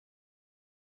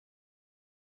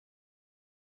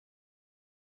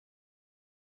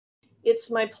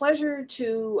It's my pleasure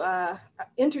to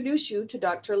introduce you to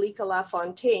Dr. Alika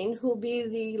Lafontaine, who will be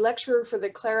the lecturer for the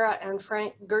Clara and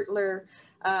Frank Gertler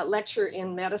Lecture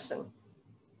in Medicine.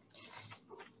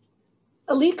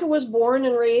 Alika was born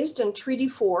and raised in Treaty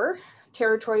 4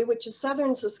 territory, which is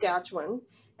southern Saskatchewan,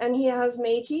 and he has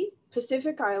Métis,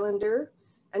 Pacific Islander,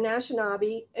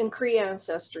 Anishinaabe, and Cree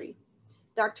ancestry.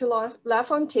 Dr.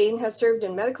 Lafontaine has served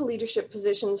in medical leadership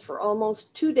positions for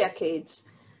almost 2 decades.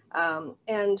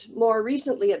 And more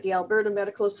recently at the Alberta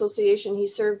Medical Association, he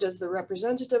served as the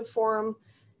representative forum,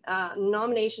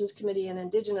 nominations committee, and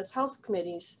Indigenous health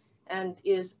committees, and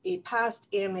is a past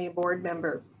AMA board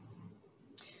member.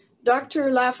 Dr.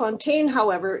 Lafontaine,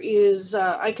 however, is,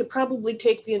 I could probably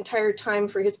take the entire time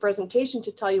for his presentation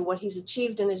to tell you what he's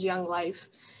achieved in his young life.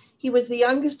 He was the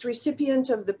youngest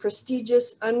recipient of the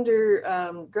prestigious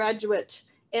undergraduate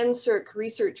NSERC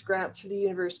research grant through the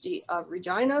University of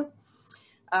Regina.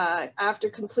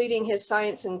 After completing his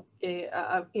science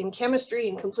in chemistry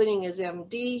and completing his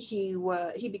MD,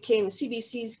 he became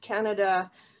CBC's Canada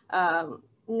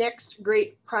Next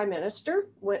Great Prime Minister,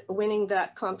 winning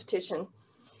that competition.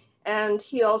 And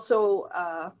he also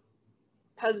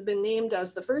has been named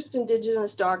as the first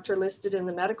Indigenous doctor listed in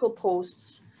the Medical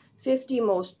Post's 50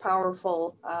 Most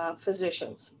Powerful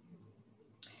Physicians.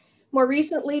 More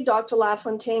recently, Dr.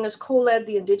 Lafontaine has co-led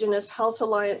the Indigenous Health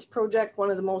Alliance project,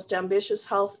 one of the most ambitious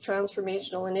health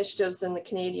transformational initiatives in the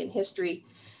Canadian history.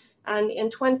 And in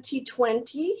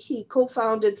 2020, he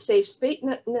co-founded Safe Space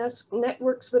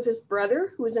Networks with his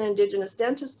brother, who is an Indigenous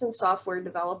dentist and software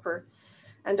developer.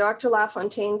 And Dr.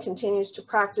 Lafontaine continues to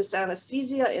practice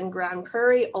anesthesia in Grand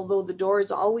Prairie, although the door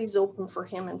is always open for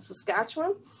him in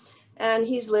Saskatchewan. And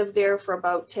he's lived there for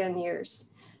about 10 years.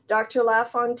 Dr.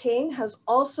 Lafontaine has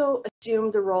also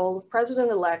assumed the role of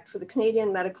president-elect for the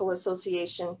Canadian Medical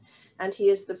Association, and he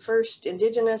is the first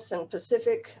Indigenous and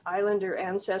Pacific Islander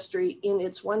ancestry in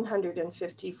its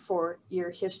 154-year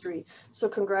history. So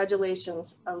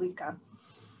congratulations, Alika.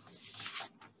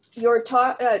 Your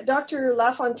talk, Dr.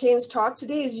 Lafontaine's talk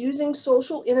today is using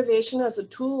social innovation as a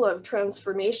tool of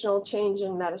transformational change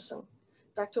in medicine.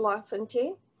 Dr.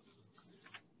 Lafontaine?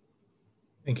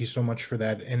 Thank you so much for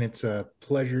that. And it's a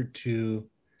pleasure to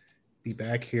be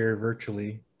back here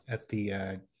virtually at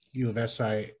the U of S.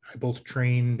 I both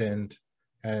trained and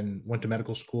went to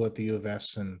medical school at the U of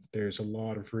S, and there's a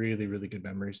lot of really, really good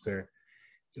memories there.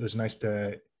 It was nice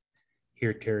to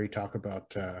hear Terry talk about,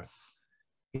 the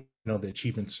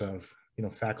achievements of,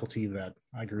 faculty that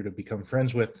I grew to become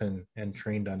friends with and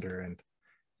trained under. And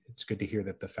it's good to hear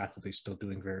that the faculty is still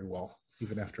doing very well,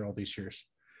 even after all these years.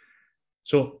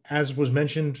 So as was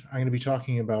mentioned, I'm going to be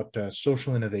talking about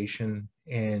social innovation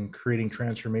and creating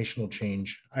transformational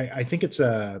change. I think it's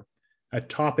a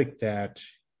topic that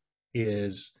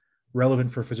is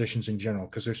relevant for physicians in general,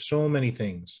 because there's so many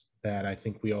things that I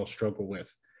think we all struggle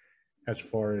with as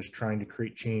far as trying to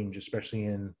create change, especially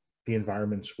in the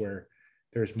environments where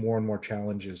there's more and more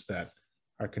challenges that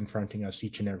are confronting us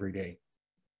each and every day.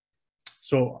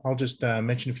 So I'll just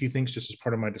mention a few things just as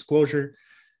part of my disclosure.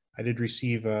 I did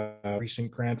receive a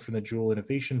recent grant from the Jewel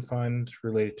Innovation Fund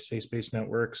related to Safe Space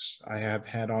Networks. I have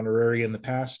had honorary in the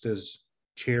past as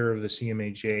chair of the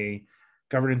CMAJ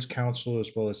Governance Council,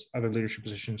 as well as other leadership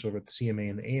positions over at the CMA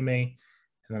and the AMA. And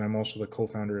then I'm also the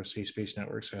co-founder of Safe Space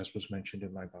Networks, as was mentioned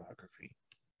in my biography.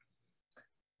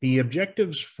 The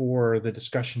objectives for the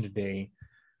discussion today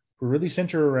were really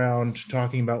centered around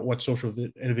talking about what social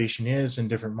innovation is and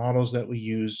different models that we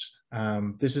use.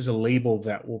 This is a label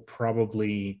that will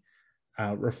probably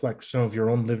reflect some of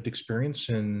your own lived experience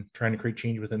in trying to create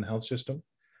change within the health system.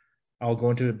 I'll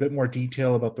go into a bit more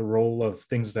detail about the role of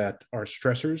things that are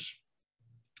stressors,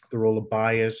 the role of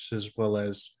bias, as well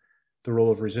as the role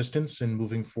of resistance in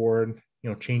moving forward,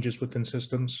 changes within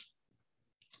systems.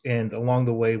 And along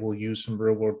the way, we'll use some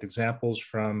real world examples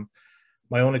from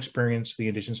my own experience, the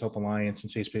Indigenous Health Alliance and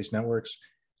Safe Space Networks,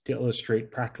 to illustrate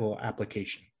practical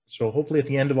application. So hopefully at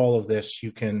the end of all of this,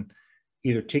 you can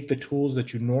either take the tools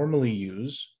that you normally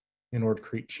use in order to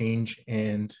create change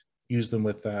and use them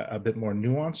with a bit more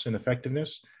nuance and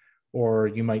effectiveness, or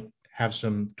you might have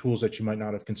some tools that you might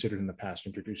not have considered in the past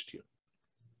introduced to you.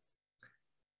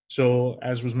 So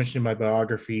as was mentioned in my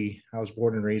biography, I was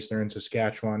born and raised there in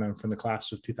Saskatchewan. I'm from the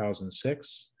class of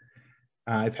 2006.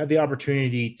 I've had the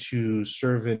opportunity to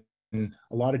serve in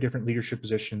a lot of different leadership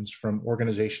positions from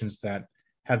organizations that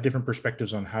have different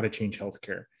perspectives on how to change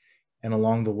healthcare, and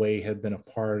along the way have been a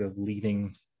part of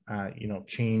leading,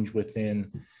 change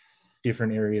within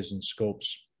different areas and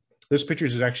scopes. This picture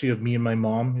is actually of me and my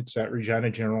mom. It's at Regina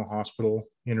General Hospital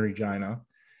in Regina.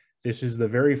 This is the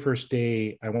very first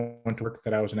day I went to work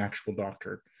that I was an actual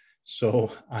doctor.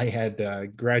 So I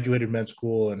had graduated med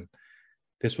school, and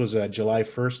this was July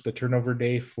 1st, the turnover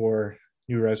day for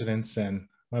new residents. And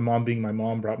my mom, being my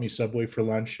mom, brought me Subway for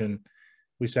lunch, and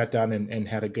we sat down and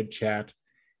had a good chat.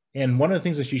 And one of the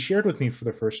things that she shared with me for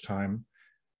the first time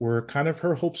were kind of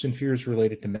her hopes and fears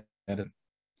related to medicine.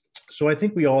 So I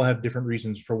think we all have different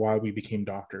reasons for why we became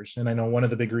doctors. And I know one of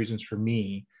the big reasons for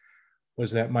me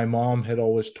was that my mom had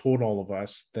always told all of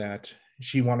us that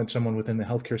she wanted someone within the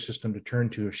healthcare system to turn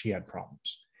to if she had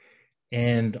problems.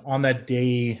 And on that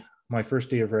day, my first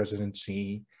day of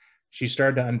residency, she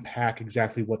started to unpack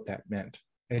exactly what that meant.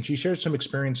 And she shared some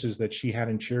experiences that she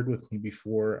hadn't shared with me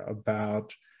before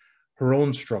about her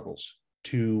own struggles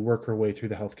to work her way through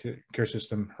the healthcare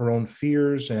system, her own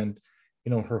fears, and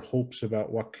her hopes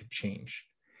about what could change.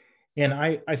 And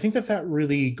I think that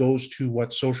really goes to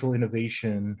what social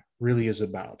innovation really is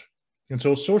about. And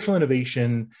so social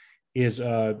innovation is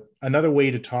another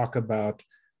way to talk about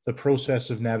the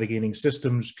process of navigating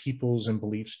systems, peoples, and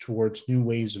beliefs towards new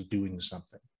ways of doing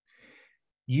something.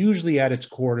 Usually at its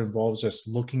core, it involves us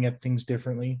looking at things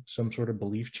differently, some sort of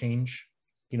belief change.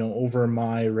 Over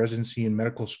my residency in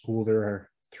medical school, there are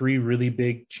 3 really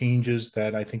big changes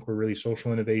that I think were really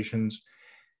social innovations.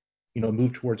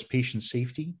 Move towards patient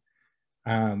safety,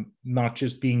 not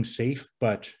just being safe,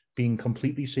 but being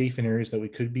completely safe in areas that we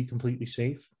could be completely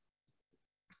safe.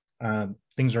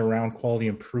 Things are around quality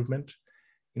improvement.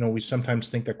 We sometimes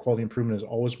think that quality improvement has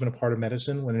always been a part of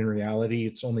medicine, when in reality,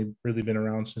 it's only really been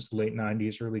around since the late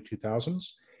 90s, early 2000s.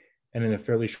 And in a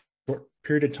fairly short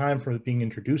period of time from it being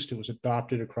introduced, it was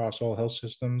adopted across all health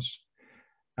systems.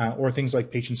 Or things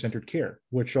like patient-centered care,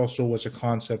 which also was a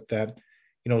concept that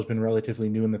has been relatively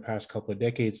new in the past couple of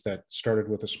decades, that started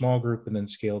with a small group and then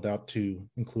scaled out to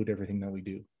include everything that we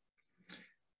do.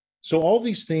 So all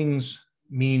these things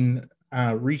mean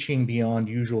reaching beyond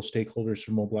usual stakeholders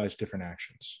to mobilize different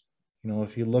actions.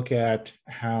 If you look at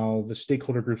how the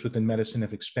stakeholder groups within medicine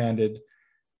have expanded,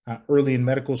 early in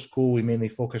medical school, we mainly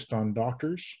focused on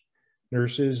doctors,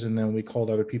 nurses, and then we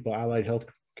called other people allied health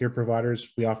care providers.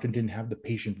 We often didn't have the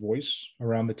patient voice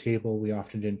around the table. We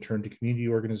often didn't turn to community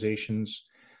organizations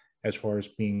as far as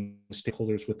being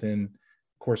stakeholders within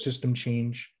core system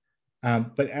change.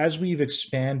 But as we've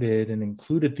expanded and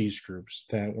included these groups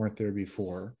that weren't there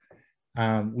before,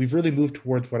 we've really moved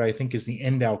towards what I think is the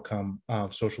end outcome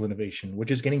of social innovation,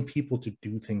 which is getting people to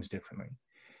do things differently.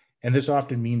 And this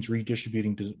often means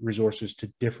redistributing resources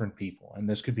to different people. And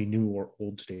this could be new or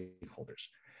old stakeholders.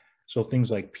 So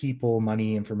things like people,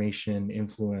 money, information,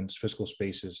 influence, fiscal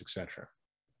spaces, etc.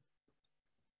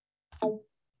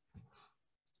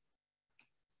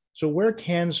 So where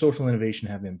can social innovation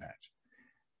have impact?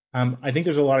 I think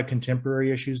there's a lot of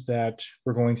contemporary issues that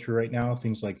we're going through right now,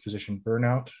 things like physician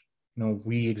burnout.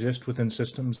 We exist within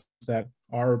systems that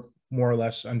are more or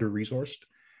less under-resourced.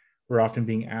 We're often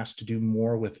being asked to do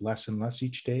more with less and less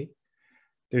each day.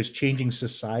 There's changing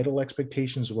societal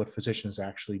expectations of what physicians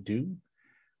actually do.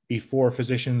 Before,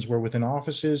 physicians were within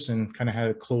offices and kind of had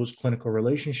a closed clinical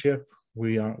relationship.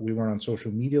 We weren't on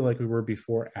social media like we were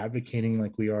before, advocating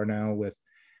like we are now with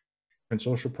different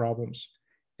social problems.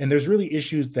 And there's really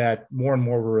issues that more and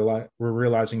more we're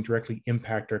realizing directly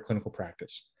impact our clinical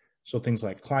practice. So things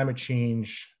like climate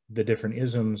change, the different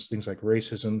isms, things like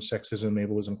racism, sexism,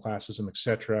 ableism, classism,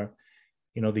 etc.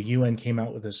 The UN came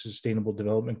out with the Sustainable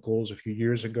Development Goals a few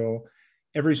years ago.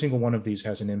 Every single one of these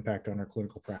has an impact on our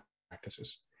clinical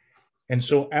practices. And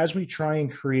so as we try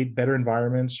and create better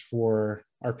environments for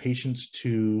our patients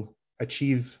to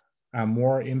achieve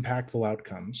more impactful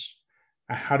outcomes,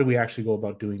 how do we actually go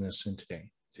about doing this in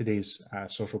today's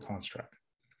social construct?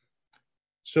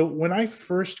 So when I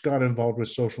first got involved with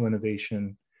social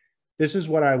innovation, this is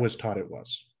what I was taught it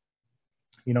was.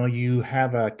 You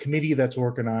have a committee that's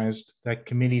organized. That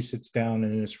committee sits down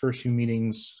and in its first few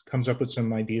meetings comes up with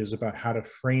some ideas about how to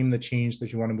frame the change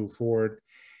that you want to move forward.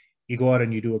 You go out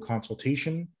and you do a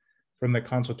consultation. From the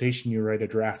consultation, you write a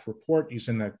draft report. You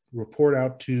send that report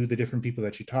out to the different people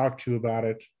that you talk to about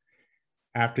it.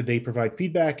 After they provide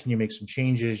feedback and you make some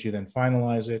changes, you then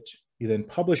finalize it. You then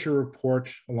publish a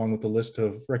report along with a list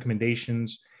of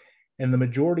recommendations. And the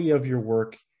majority of your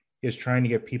work is trying to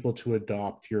get people to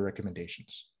adopt your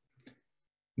recommendations.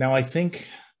 Now, I think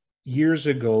years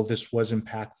ago, this was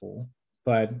impactful,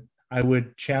 but I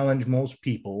would challenge most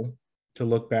people to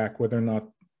look back whether or not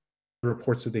the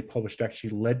reports that they published actually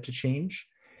led to change.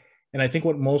 And I think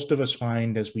what most of us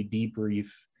find as we debrief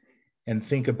and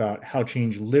think about how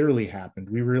change literally happened,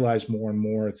 we realize more and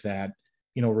more that,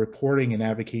 reporting and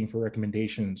advocating for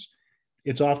recommendations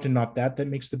it's often not that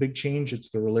makes the big change. It's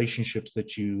the relationships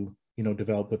that you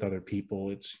develop with other people.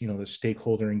 It's, the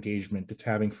stakeholder engagement. It's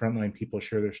having frontline people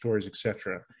share their stories,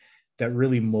 etc., that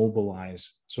really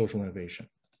mobilize social innovation.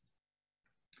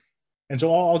 And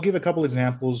so I'll give a couple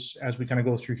examples as we kind of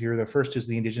go through here. The first is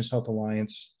the Indigenous Health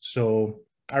Alliance. So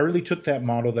I really took that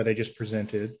model that I just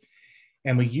presented,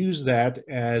 and we use that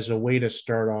as a way to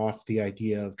start off the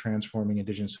idea of transforming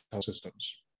Indigenous health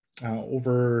systems.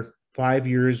 Over 5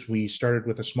 years, we started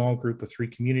with a small group of 3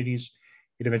 communities.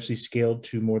 It eventually scaled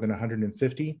to more than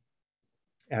 150.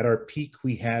 At our peak,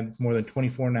 we had more than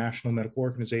 24 national medical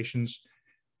organizations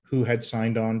who had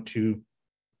signed on to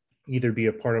either be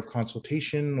a part of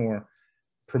consultation or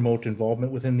promote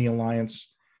involvement within the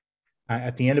Alliance.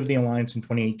 At the end of the Alliance in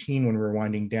 2018, when we were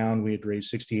winding down, we had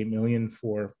raised $68 million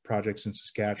for projects in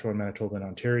Saskatchewan, Manitoba, and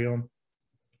Ontario.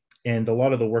 And a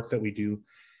lot of the work that we do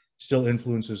still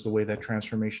influences the way that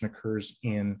transformation occurs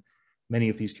in many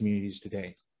of these communities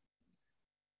today.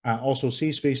 Also,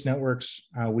 Safe Space Networks.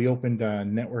 We opened a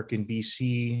network in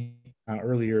BC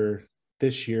earlier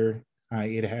this year.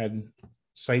 It had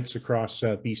sites across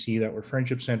BC that were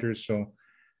friendship centers, so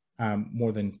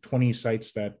more than 20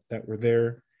 sites that were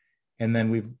there. And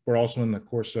then we're also in the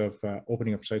course of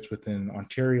opening up sites within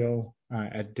Ontario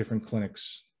at different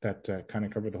clinics that kind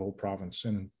of cover the whole province,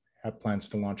 and have plans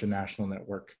to launch a national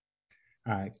network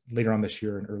later on this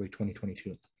year in early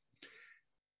 2022.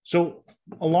 So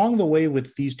along the way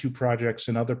with these 2 projects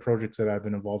and other projects that I've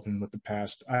been involved in with the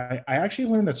past, I actually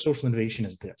learned that social innovation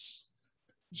is this.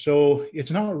 So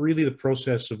it's not really the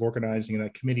process of organizing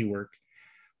that committee work.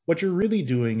 What you're really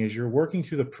doing is you're working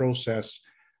through the process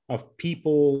of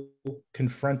people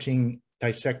confronting,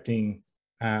 dissecting,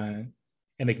 and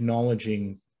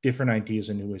acknowledging different ideas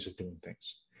and new ways of doing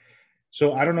things.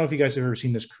 So I don't know if you guys have ever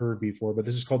seen this curve before, but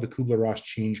this is called the Kubler-Ross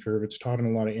change curve. It's taught in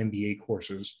a lot of MBA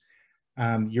courses.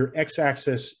 Your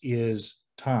x-axis is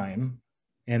time,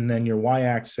 and then your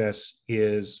y-axis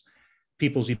is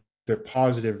people's either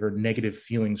positive or negative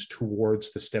feelings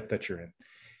towards the step that you're in.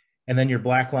 And then your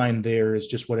black line there is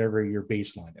just whatever your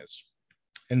baseline is.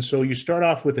 And so you start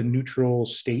off with a neutral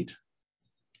state.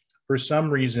 For some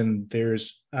reason,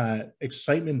 there's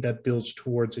excitement that builds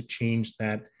towards a change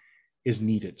that is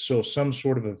needed. So some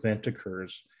sort of event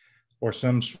occurs, or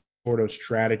some sort of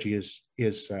strategy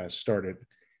is started,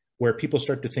 where people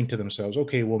start to think to themselves,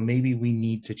 okay, well, maybe we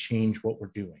need to change what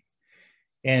we're doing.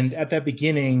 And at that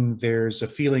beginning, there's a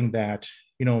feeling that,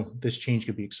 this change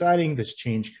could be exciting, this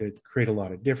change could create a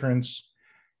lot of difference.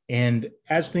 And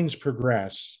as things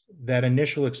progress, that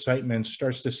initial excitement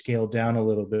starts to scale down a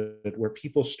little bit, where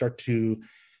people start to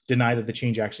deny that the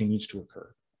change actually needs to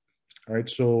occur. All right,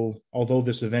 so although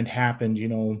this event happened,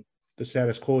 the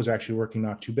status quo is actually working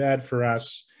not too bad for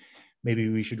us. Maybe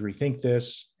we should rethink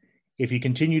this. If you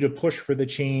continue to push for the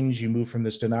change, you move from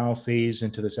this denial phase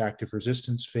into this active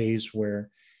resistance phase, where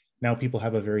now people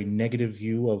have a very negative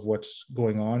view of what's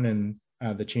going on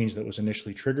and the change that was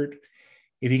initially triggered.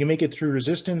 If you can make it through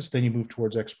resistance, then you move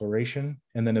towards exploration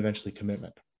and then eventually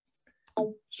commitment.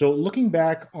 So looking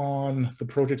back on the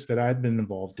projects that I've been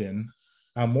involved in,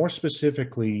 more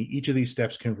specifically, each of these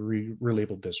steps can be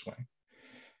relabeled this way.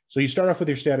 So you start off with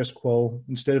your status quo.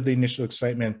 Instead of the initial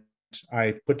excitement,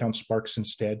 I put down sparks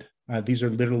instead. These are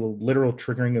literal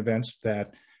triggering events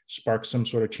that spark some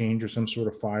sort of change or some sort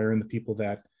of fire in the people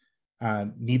that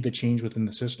need the change within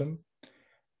the system.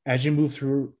 As you move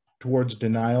through towards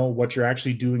denial, what you're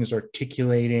actually doing is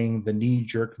articulating the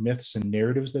knee-jerk myths and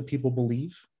narratives that people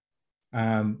believe.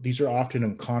 These are often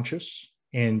unconscious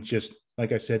and just,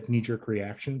 like I said, knee-jerk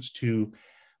reactions to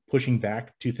pushing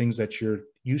back to things that you're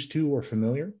used to or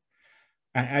familiar.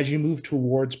 As you move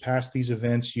towards past these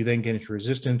events, you then get into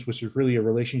resistance, which is really a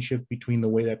relationship between the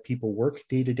way that people work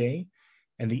day to day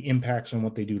and the impacts on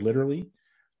what they do literally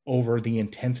over the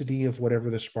intensity of whatever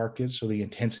the spark is. So the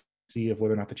intensity of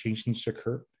whether or not the change needs to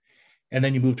occur. And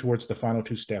then you move towards the final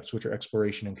 2 steps, which are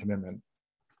exploration and commitment.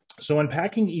 So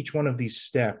unpacking each one of these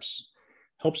steps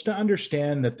helps to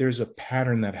understand that there's a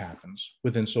pattern that happens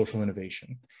within social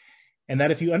innovation. And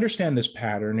that if you understand this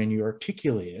pattern and you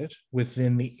articulate it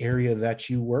within the area that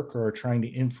you work or are trying to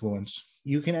influence,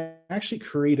 you can actually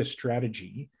create a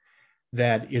strategy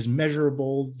that is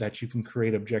measurable, that you can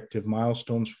create objective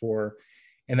milestones for,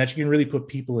 and that you can really put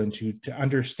people into to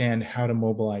understand how to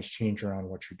mobilize change around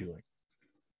what you're doing.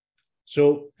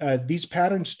 So these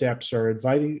pattern steps are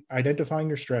identifying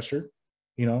your stressor.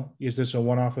 Is this a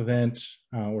one-off event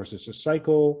or is this a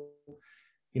cycle?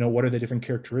 What are the different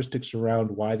characteristics around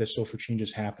why the social change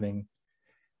is happening?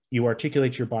 You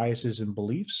articulate your biases and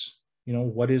beliefs.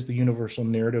 What is the universal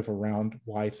narrative around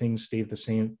why things stay the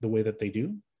same the way that they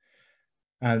do?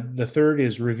 The third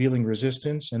is revealing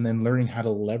resistance and then learning how to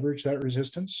leverage that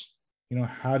resistance.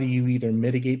 How do you either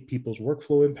mitigate people's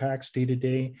workflow impacts day to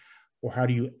day, or how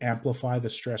do you amplify the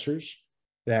stressors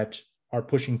that are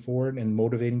pushing forward and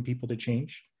motivating people to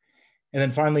change? And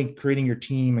then finally, creating your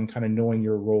team and kind of knowing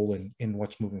your role in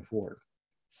what's moving forward.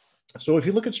 So if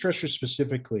you look at stressors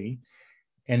specifically,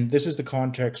 and this is the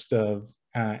context of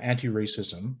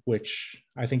anti-racism, which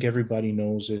I think everybody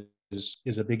knows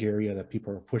is a big area that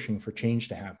people are pushing for change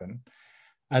to happen.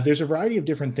 There's a variety of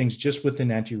different things just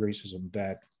within anti-racism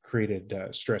that created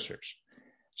stressors.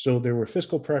 So there were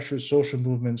fiscal pressures, social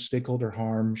movements, stakeholder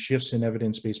harm, shifts in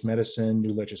evidence-based medicine,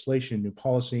 new legislation, new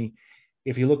policy.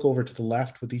 If you look over to the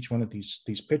left with each one of these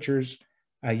pictures,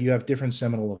 you have different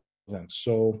seminal events.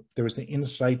 So there was the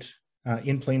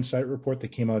In Plain Sight report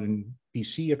that came out in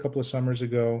BC a couple of summers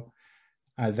ago.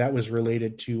 That was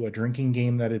related to a drinking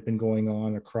game that had been going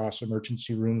on across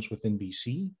emergency rooms within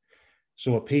BC.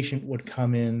 So a patient would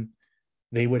come in,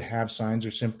 they would have signs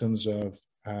or symptoms of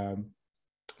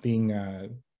being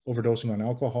overdosing on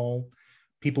alcohol.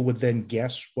 People would then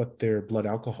guess what their blood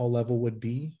alcohol level would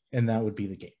be, and that would be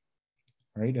the game,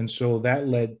 right? And so that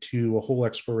led to a whole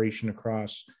exploration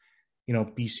across,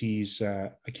 BC's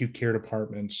acute care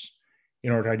departments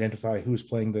in order to identify who's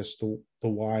playing this, the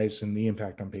whys, and the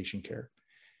impact on patient care.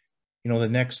 The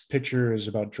next picture is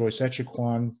about Joyce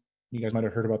Echequan. You guys might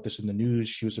have heard about this in the news.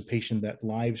 She was a patient that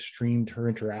live streamed her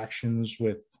interactions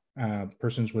with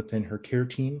persons within her care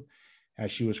team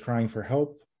as she was crying for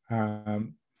help.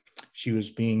 She was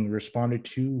being responded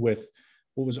to with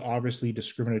what was obviously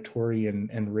discriminatory and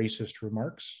racist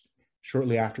remarks.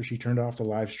 Shortly after she turned off the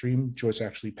live stream, Joyce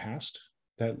actually passed.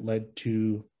 That led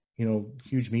to,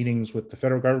 huge meetings with the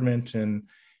federal government and,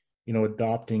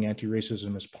 adopting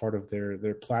anti-racism as part of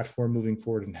their platform moving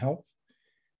forward in health.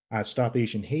 Stop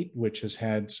Asian Hate, which has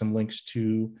had some links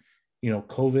to,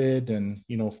 COVID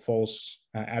and, false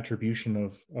attribution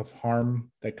of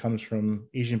harm that comes from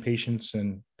Asian patients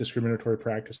and discriminatory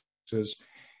practices.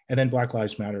 And then Black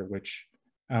Lives Matter, which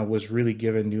was really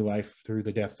given new life through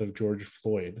the death of George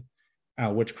Floyd,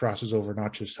 which crosses over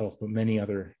not just health, but many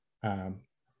other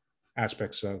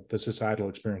aspects of the societal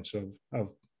experience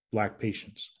of Black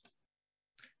patients.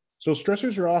 So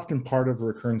stressors are often part of a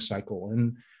recurring cycle.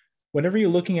 And whenever you're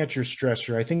looking at your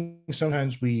stressor, I think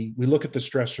sometimes we look at the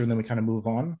stressor and then we kind of move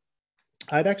on.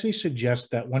 I'd actually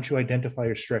suggest that once you identify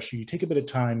your stressor, you take a bit of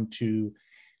time to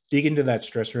dig into that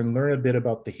stressor and learn a bit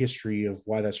about the history of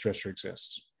why that stressor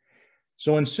exists.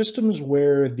 So in systems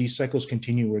where these cycles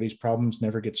continue, where these problems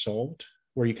never get solved,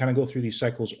 where you kind of go through these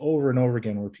cycles over and over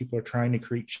again, where people are trying to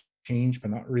create change,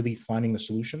 but not really finding the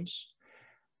solutions,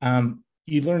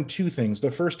 you learn two things.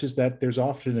 The first is that there's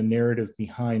often a narrative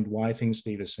behind why things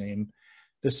stay the same.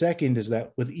 The second is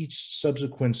that with each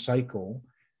subsequent cycle,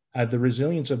 the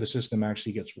resilience of the system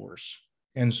actually gets worse.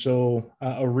 And so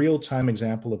a real-time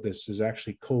example of this is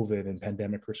actually COVID and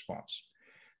pandemic response.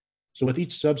 So with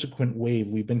each subsequent wave,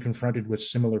 we've been confronted with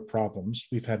similar problems.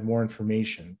 We've had more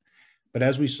information. But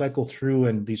as we cycle through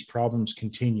and these problems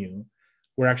continue,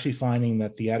 we're actually finding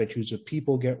that the attitudes of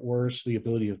people get worse, the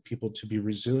ability of people to be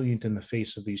resilient in the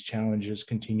face of these challenges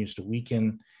continues to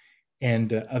weaken,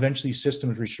 and eventually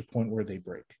systems reach a point where they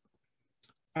break.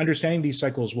 Understanding these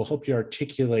cycles will help you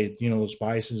articulate, those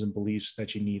biases and beliefs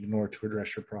that you need in order to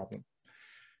address your problem.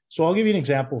 So I'll give you an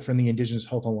example from the Indigenous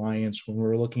Health Alliance when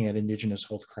we're looking at Indigenous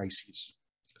health crises.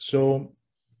 So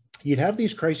you'd have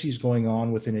these crises going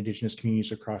on within Indigenous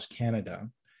communities across Canada,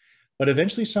 but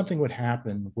eventually something would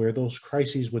happen where those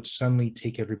crises would suddenly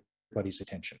take everybody's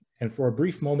attention. And for a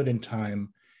brief moment in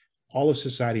time, all of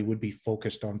society would be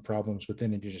focused on problems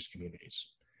within Indigenous communities.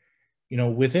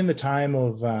 Within the time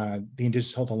of the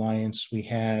Indigenous Health Alliance, we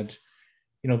had,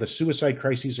 the suicide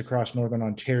crises across Northern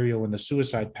Ontario and the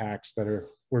suicide pacts that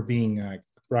were being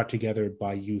brought together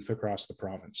by youth across the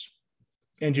province.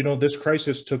 And, this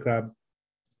crisis took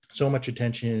so much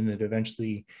attention, it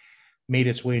eventually made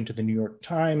its way into the New York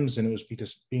Times, and it was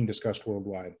being discussed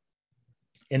worldwide.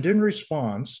 And in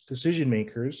response, decision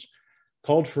makers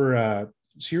called for a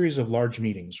series of large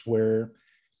meetings where,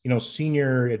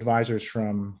 senior advisors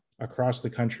from across the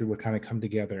country would kind of come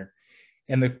together.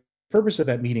 And the purpose of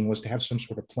that meeting was to have some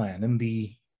sort of plan. And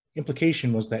the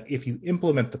implication was that if you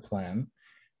implement the plan,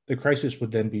 the crisis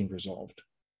would then be resolved.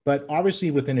 But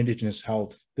obviously within Indigenous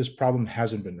health, this problem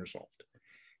hasn't been resolved.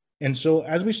 And so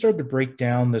as we started to break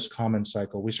down this common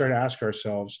cycle, we started to ask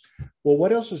ourselves, well,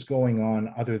 what else is going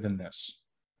on other than this?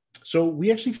 So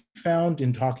we actually found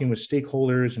in talking with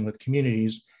stakeholders and with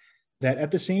communities that at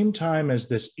the same time as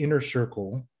this inner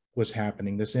circle was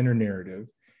happening, this inner narrative,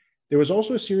 there was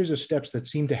also a series of steps that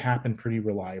seemed to happen pretty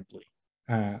reliably.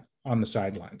 on the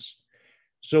sidelines.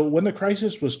 So when the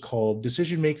crisis was called,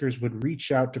 decision makers would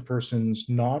reach out to persons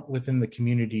not within the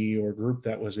community or group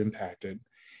that was impacted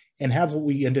and have what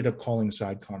we ended up calling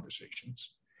side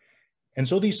conversations. And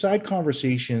so these side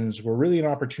conversations were really an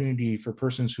opportunity for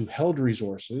persons who held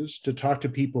resources to talk to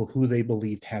people who they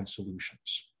believed had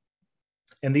solutions.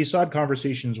 And these side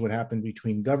conversations would happen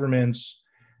between governments,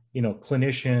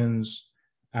 clinicians,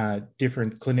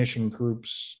 different clinician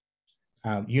groups,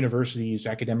 universities,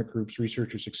 academic groups,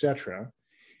 researchers, etc.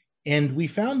 And we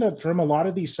found that from a lot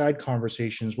of these side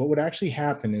conversations, what would actually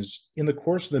happen is in the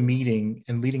course of the meeting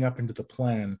and leading up into the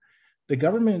plan, the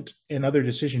government and other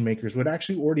decision makers would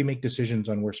actually already make decisions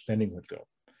on where spending would go.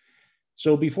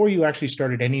 So before you actually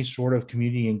started any sort of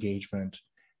community engagement,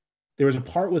 there was a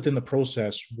part within the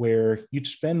process where you'd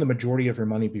spend the majority of your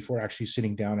money before actually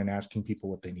sitting down and asking people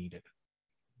what they needed.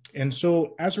 And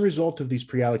so as a result of these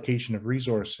pre-allocation of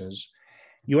resources,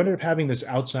 you ended up having this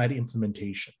outside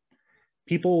implementation.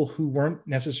 People who weren't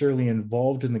necessarily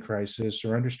involved in the crisis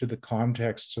or understood the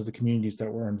contexts of the communities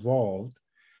that were involved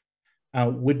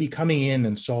would be coming in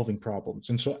and solving problems.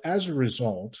 And so as a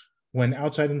result, when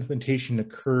outside implementation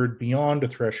occurred beyond a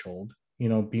threshold,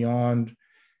 beyond,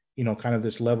 kind of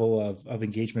this level of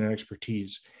engagement and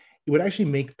expertise, it would actually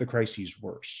make the crises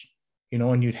worse,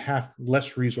 and you'd have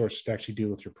less resources to actually deal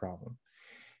with your problem.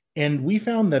 And we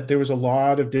found that there was a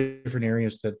lot of different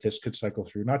areas that this could cycle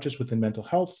through, not just within mental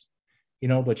health,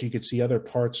 but you could see other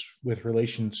parts with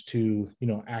relations to,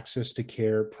 access to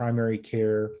care, primary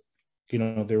care.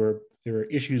 There were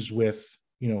issues with,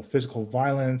 physical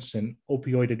violence and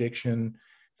opioid addiction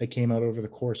that came out over the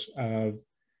course of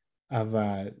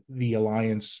the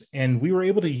Alliance. And we were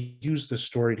able to use this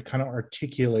story to kind of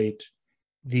articulate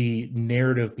the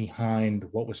narrative behind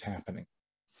what was happening.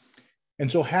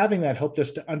 And so having that helped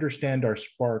us to understand our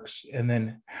sparks and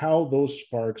then how those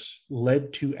sparks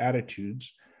led to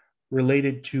attitudes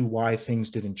related to why things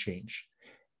didn't change.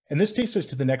 And this takes us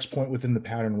to the next point within the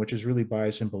pattern, which is really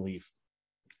bias and belief.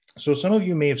 So some of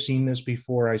you may have seen this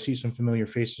before. I see some familiar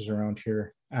faces around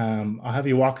here. I'll have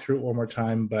you walk through it one more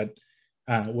time, but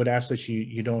would ask that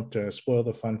you don't spoil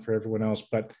the fun for everyone else.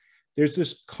 But there's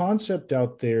this concept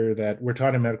out there that we're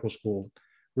taught in medical school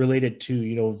related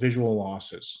to, visual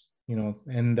losses,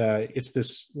 and it's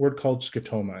this word called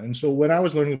scotoma. And so when I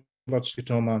was learning about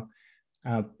scotoma,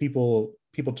 people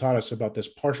taught us about this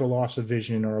partial loss of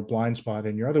vision or a blind spot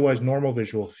in your otherwise normal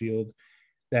visual field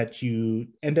that you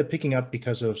end up picking up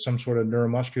because of some sort of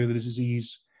neuromuscular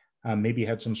disease, maybe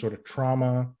had some sort of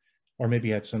trauma, or maybe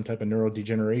had some type of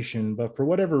neurodegeneration. But for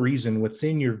whatever reason,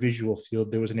 within your visual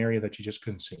field, there was an area that you just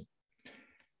couldn't see.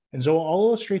 And so I'll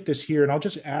illustrate this here, and I'll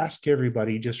just ask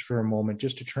everybody just for a moment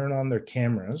just to turn on their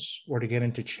cameras or to get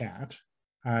into chat,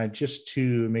 just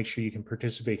to make sure you can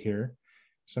participate here.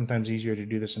 Sometimes easier to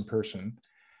do this in person.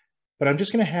 But I'm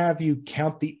just going to have you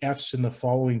count the F's in the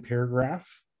following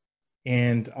paragraph,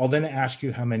 and I'll then ask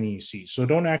you how many you see. So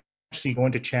don't actually go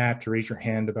into chat to raise your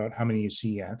hand about how many you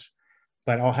see yet,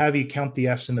 but I'll have you count the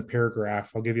F's in the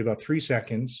paragraph. I'll give you about 3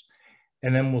 seconds,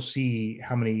 and then we'll see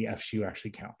how many F's you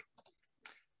actually count.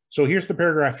 So here's the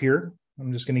paragraph here.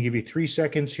 I'm just going to give you 3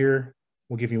 seconds here.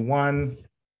 We'll give you 1,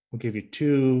 we'll give you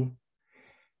 2,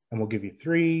 and we'll give you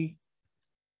 3.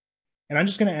 And I'm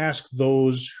just going to ask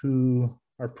those who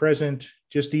are present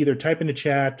just to either type into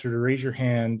chat or to raise your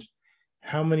hand.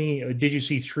 How many, did you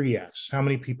see 3 F's? How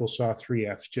many people saw 3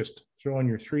 F's? Just throw in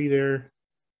your 3 there.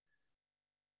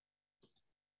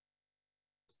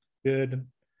 Good.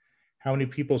 How many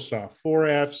people saw 4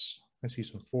 F's? I see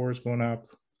some 4s going up.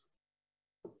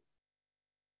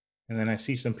 And then I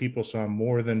see some people saw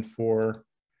more than 4.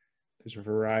 There's a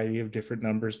variety of different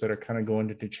numbers that are kind of going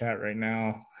into chat right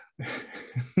now.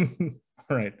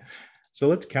 All right, so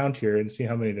let's count here and see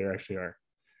how many there actually are.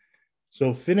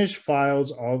 So finished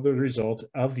files are the result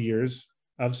of years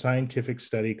of scientific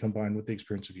study combined with the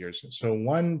experience of years. So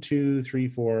 1, 2, 3,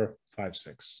 4, 5,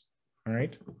 6. All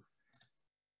right.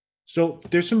 So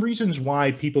there's some reasons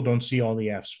why people don't see all the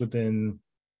F's within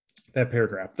that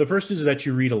paragraph. The first is that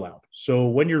you read aloud. So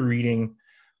when you're reading,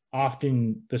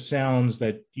 often the sounds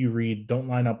that you read don't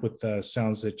line up with the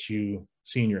sounds that you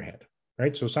see in your head,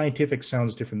 right? So scientific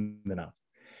sounds different than enough.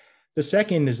 The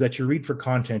second is that you read for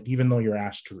content, even though you're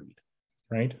asked to read,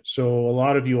 right? So a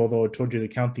lot of you, although I told you to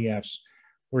count the F's,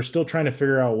 we're still trying to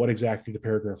figure out what exactly the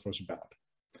paragraph was about.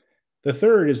 The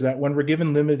third is that when we're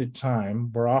given limited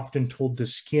time, we're often told to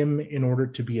skim in order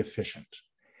to be efficient.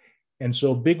 And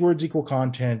so big words equal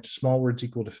content, small words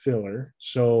equal to filler.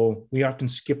 So we often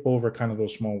skip over kind of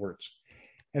those small words.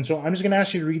 And so I'm just going to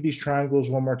ask you to read these triangles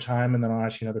one more time, and then I'll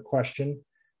ask you another question.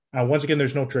 Once again,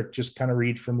 there's no trick, just kind of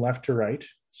read from left to right.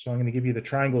 So I'm going to give you the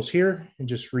triangles here and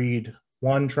just read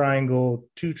 1 triangle,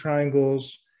 2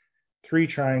 triangles, 3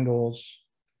 triangles.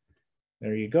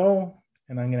 There you go.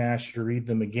 And I'm going to ask you to read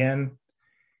them again.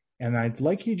 And I'd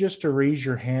like you just to raise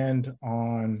your hand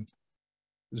on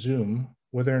Zoom,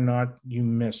 whether or not you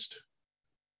missed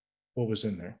what was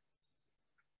in there.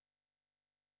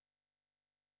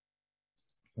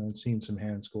 I'm seeing some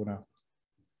hands going up.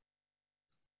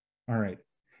 All right.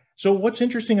 So what's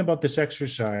interesting about this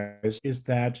exercise is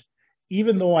that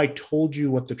even though I told you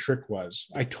what the trick was,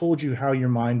 I told you how your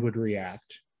mind would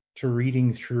react to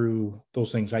reading through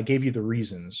those things. I gave you the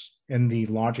reasons and the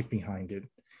logic behind it.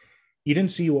 You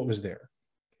didn't see what was there,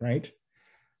 right?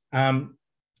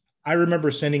 I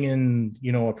remember sending in,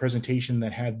 a presentation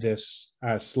that had this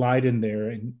slide in there,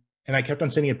 and I kept on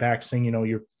sending it back saying,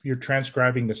 you're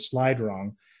transcribing the slide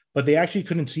wrong. But they actually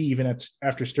couldn't see, even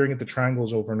after staring at the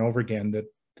triangles over and over again,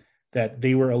 that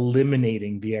they were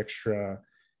eliminating the extra,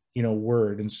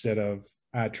 word instead of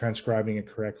transcribing it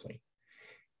correctly.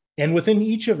 And within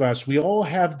each of us, we all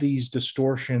have these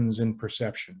distortions in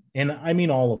perception. And I mean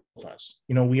all of us.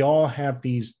 We all have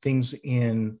these things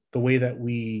in the way that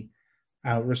we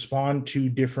respond to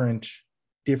different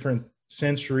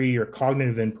sensory or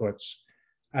cognitive inputs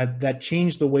that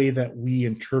change the way that we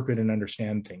interpret and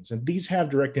understand things. And these have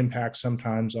direct impacts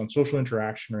sometimes on social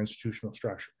interaction or institutional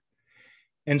structure.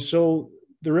 And so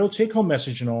the real take-home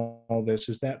message in all this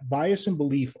is that bias and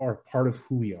belief are part of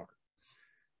who we are.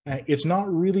 It's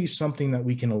not really something that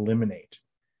we can eliminate.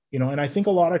 And I think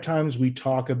a lot of times we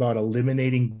talk about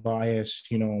eliminating bias,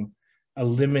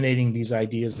 eliminating these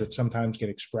ideas that sometimes get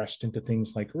expressed into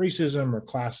things like racism or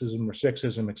classism or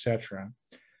sexism, et cetera.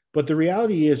 But the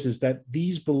reality is that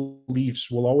these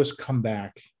beliefs will always come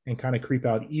back and kind of creep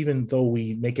out, even though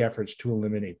we make efforts to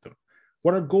eliminate them.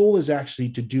 What our goal is actually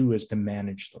to do is to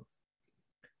manage them.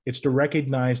 It's to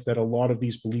recognize that a lot of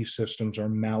these belief systems are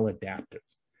maladaptive.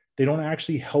 They don't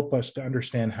actually help us to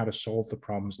understand how to solve the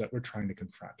problems that we're trying to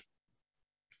confront.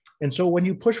 And so when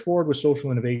you push forward with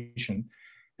social innovation,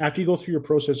 after you go through your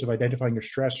process of identifying your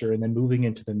stressor and then moving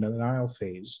into the denial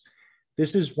phase,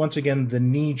 this is once again the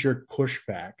knee-jerk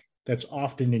pushback that's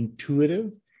often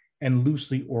intuitive and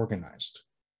loosely organized,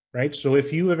 right? So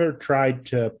if you ever tried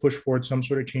to push forward some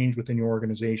sort of change within your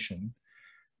organization,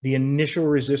 the initial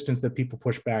resistance that people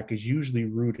push back is usually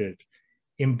rooted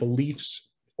in beliefs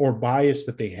or bias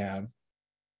that they have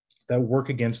that work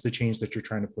against the change that you're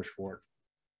trying to push forward.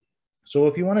 So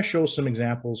if you want to show some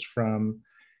examples from,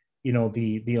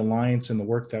 the alliance and the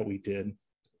work that we did,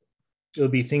 it'll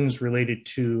be things related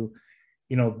to,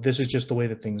 this is just the way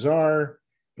that things are.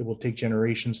 It will take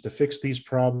generations to fix these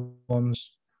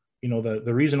problems.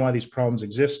 The reason why these problems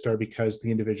exist are because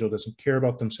the individual doesn't care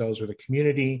about themselves or the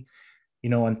community.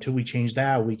 Until we change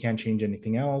that, we can't change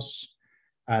anything else.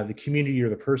 The community or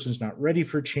the person's not ready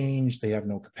for change. They have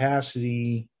no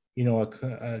capacity,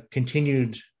 a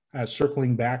continued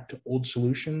circling back to old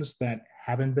solutions that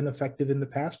haven't been effective in the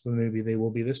past, but maybe they will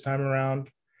be this time around.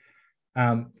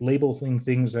 Labeling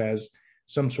things as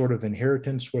some sort of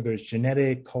inheritance, whether it's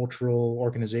genetic, cultural,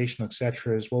 organizational, et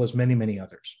cetera, as well as many, many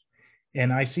others.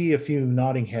 And I see a few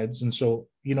nodding heads. And so,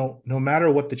 no matter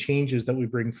what the changes that we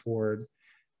bring forward,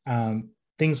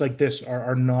 things like this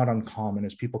are not uncommon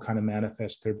as people kind of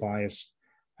manifest their bias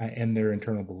and their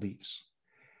internal beliefs.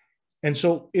 And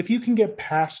so if you can get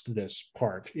past this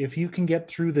part, if you can get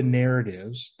through the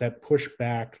narratives that push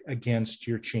back against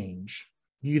your change,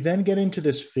 you then get into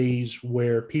this phase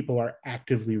where people are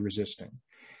actively resisting.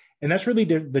 And that's really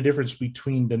the difference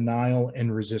between denial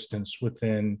and resistance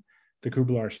within the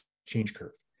Kubler change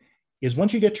curve. Is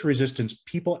once you get to resistance,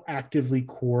 people actively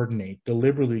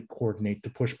deliberately coordinate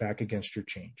to push back against your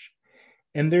change.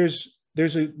 And there's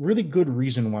a really good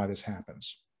reason why this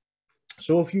happens.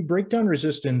 So if you break down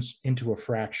resistance into a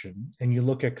fraction and you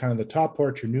look at kind of the top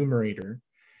part, your numerator,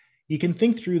 you can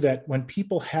think through that when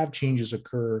people have changes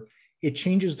occur, it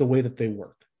changes the way that they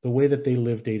work, the way that they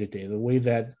live day to day, the way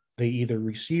that they either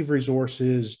receive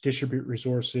resources, distribute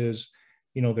resources,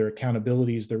 their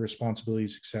accountabilities, their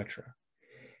responsibilities, et cetera.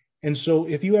 And so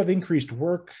if you have increased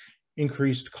work,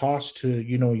 increased cost to,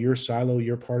 your silo,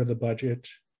 your part of the budget,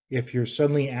 if you're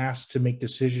suddenly asked to make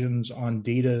decisions on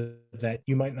data that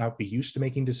you might not be used to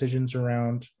making decisions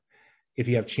around, if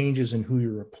you have changes in who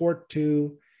you report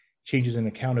to, changes in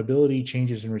accountability,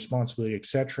 changes in responsibility, et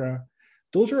cetera,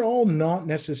 those are all not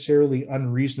necessarily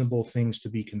unreasonable things to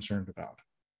be concerned about,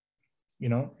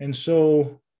 And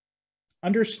so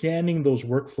understanding those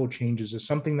workflow changes is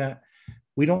something that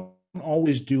we don't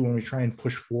always do when we try and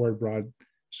push forward broad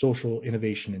social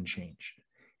innovation and change.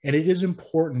 And it is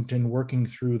important in working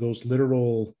through those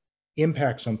literal,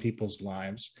 impacts on people's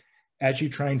lives as you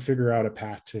try and figure out a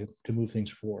path to move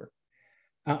things forward.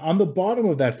 On the bottom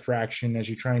of that fraction, as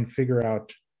you try and figure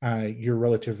out your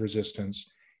relative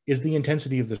resistance, is the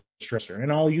intensity of the stressor.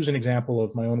 And I'll use an example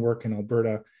of my own work in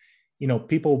Alberta. You know,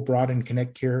 people brought in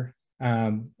Connect Care,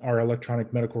 our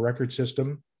electronic medical record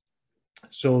system.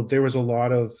 So there was a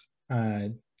lot of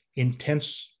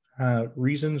intense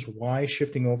reasons why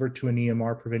shifting over to an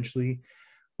EMR provincially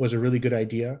was a really good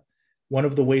idea. One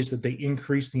of the ways that they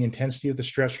increased the intensity of the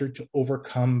stressor to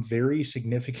overcome very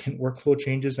significant workflow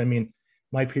changes. I mean,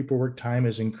 my paperwork time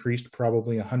has increased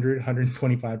probably 100,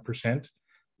 125%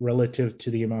 relative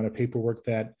to the amount of paperwork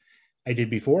that I did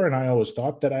before. And I always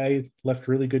thought that I left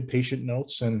really good patient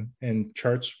notes and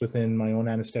charts within my own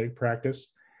anesthetic practice.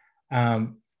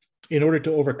 In order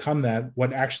to overcome that,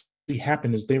 what actually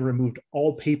happened is they removed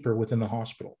all paper within the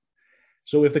hospital.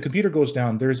 So if the computer goes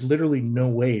down, there's literally no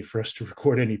way for us to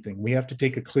record anything. We have to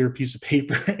take a clear piece of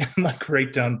paper and like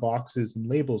write down boxes and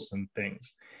labels and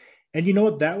things. And you know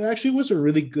what? That actually was a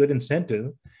really good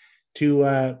incentive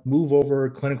to move over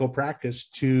clinical practice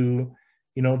to,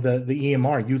 you know, the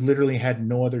EMR. You literally had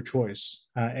no other choice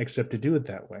except to do it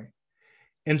that way.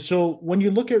 And so when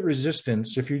you look at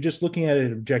resistance, if you're just looking at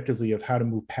it objectively of how to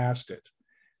move past it,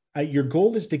 your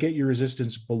goal is to get your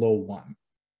resistance below 1.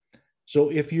 So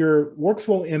if your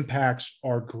workflow impacts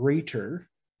are greater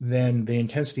than the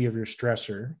intensity of your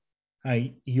stressor,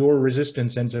 your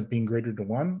resistance ends up being greater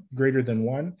than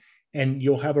 1, and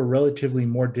you'll have a relatively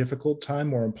more difficult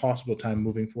time or impossible time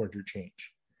moving forward your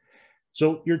change.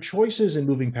 So your choices in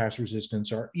moving past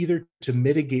resistance are either to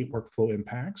mitigate workflow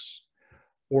impacts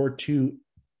or to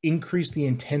increase the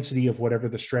intensity of whatever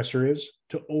the stressor is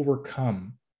to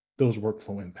overcome those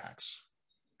workflow impacts,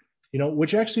 you know,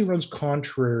 which actually runs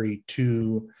contrary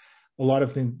to a lot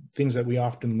of things that we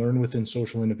often learn within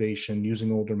social innovation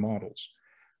using older models.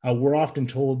 We're often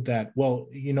told that, well,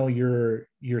 you know, your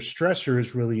stressor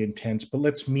is really intense, but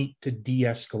let's meet to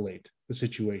de-escalate the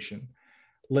situation.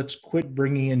 Let's quit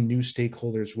bringing in new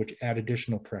stakeholders, which add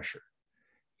additional pressure.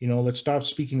 You know, let's stop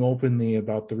speaking openly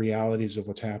about the realities of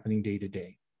what's happening day to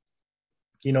day.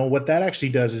 You know, what that actually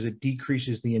does is it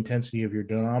decreases the intensity of your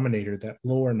denominator, that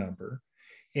lower number,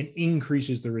 and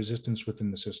increases the resistance within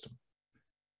the system.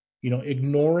 You know,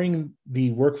 ignoring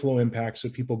the workflow impacts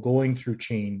of people going through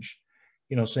change,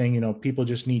 you know, saying, you know, people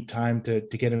just need time to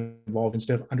get involved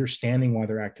instead of understanding why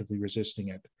they're actively resisting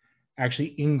it,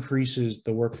 actually increases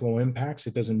the workflow impacts.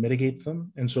 It doesn't mitigate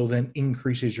them. And so then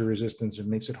increases your resistance and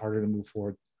makes it harder to move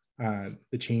forward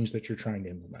the change that you're trying to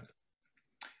implement.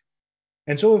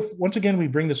 And so if, once again, we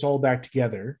bring this all back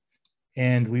together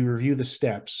and we review the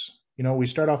steps, you know, we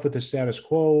start off with the status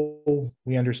quo,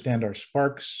 we understand our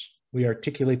sparks, we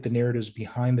articulate the narratives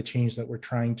behind the change that we're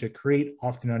trying to create,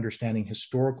 often understanding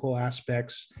historical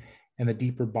aspects and the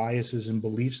deeper biases and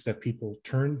beliefs that people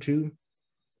turn to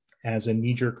as a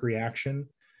knee-jerk reaction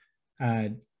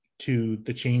to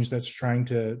the change that's trying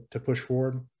to push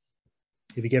forward.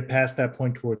 If you get past that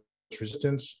point towards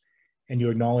resistance and you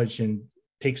acknowledge and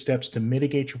take steps to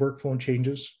mitigate your workflow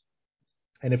changes,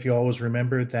 and if you always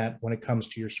remember that when it comes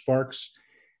to your sparks,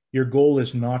 your goal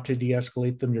is not to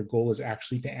de-escalate them, your goal is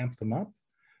actually to amp them up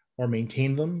or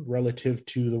maintain them relative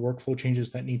to the workflow changes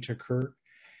that need to occur,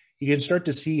 you can start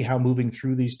to see how moving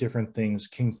through these different things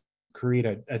can create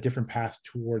a different path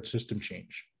towards system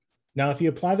change. Now, if you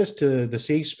apply this to the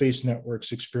Safe Space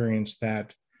Networks experience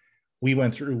that we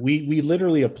went through, we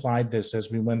literally applied this as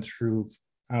we went through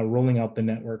rolling out the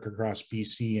network across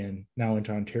BC and now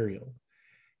into Ontario.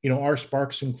 You know, our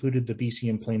sparks included the BC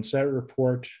in Plain Sight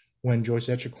report when Joyce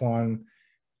Echaquan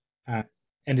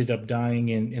ended up dying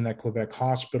in that Quebec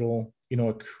hospital. You know,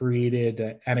 it created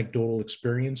an anecdotal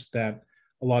experience that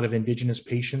a lot of Indigenous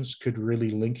patients could really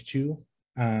link to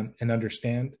and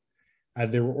understand.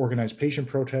 There were organized patient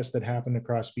protests that happened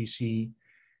across BC.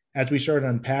 As we started to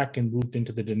unpack and moved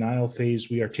into the denial phase,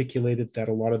 we articulated that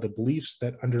a lot of the beliefs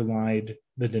that underlied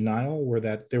the denial were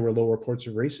that there were low reports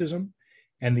of racism.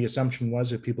 And the assumption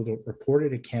was if people don't report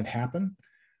it, it can't happen.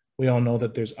 We all know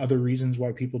that there's other reasons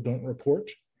why people don't report.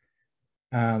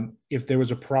 If there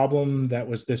was a problem that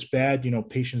was this bad, you know,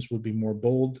 patients would be more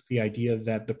bold. The idea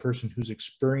that the person who's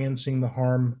experiencing the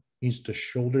harm needs to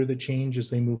shoulder the change as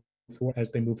they move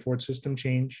forward system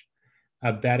change.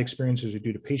 Bad experiences are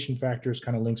due to patient factors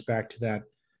kind of links back to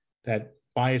that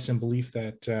bias and belief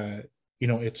that you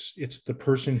know, it's the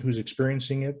person who's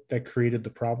experiencing it that created the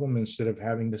problem instead of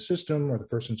having the system or the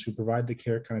persons who provide the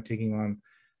care kind of taking on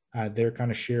their kind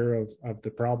of share of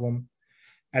the problem.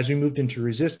 As we moved into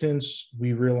resistance,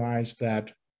 we realized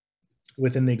that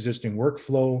within the existing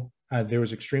workflow, there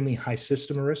was extremely high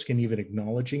system risk in even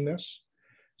acknowledging this.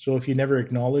 So if you never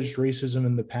acknowledged racism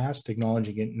in the past,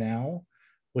 acknowledging it now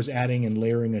was adding and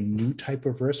layering a new type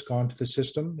of risk onto the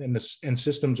system. And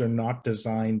systems are not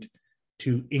designed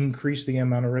to increase the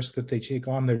amount of risk that they take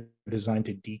on. They're designed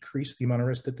to decrease the amount of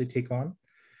risk that they take on.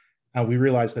 We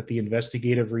realized that the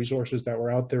investigative resources that were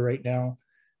out there right now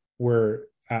were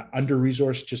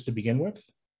under-resourced just to begin with.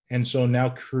 And so now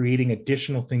creating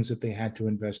additional things that they had to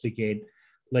investigate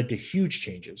led to huge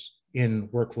changes in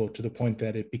workflow to the point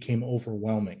that it became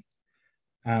overwhelming.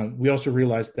 We also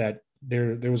realized that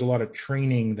there was a lot of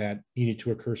training that needed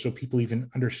to occur so people even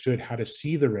understood how to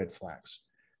see the red flags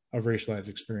of racialized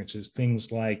experiences.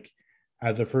 Things like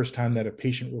the first time that a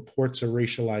patient reports a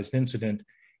racialized incident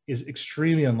is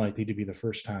extremely unlikely to be the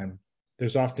first time.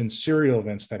 There's often serial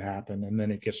events that happen, and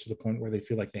then it gets to the point where they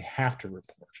feel like they have to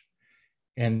report.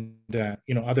 And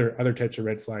other types of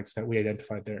red flags that we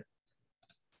identified there.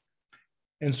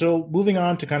 And so moving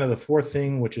on to kind of the fourth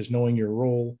thing, which is knowing your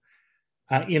role.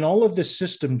 In all of this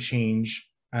system change,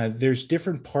 there's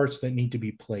different parts that need to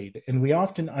be played. And we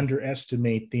often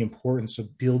underestimate the importance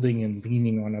of building and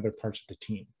leaning on other parts of the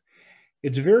team.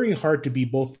 It's very hard to be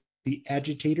both the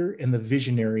agitator and the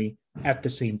visionary at the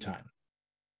same time.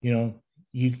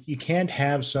 You can't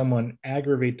have someone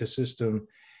aggravate the system,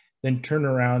 then turn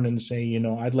around and say,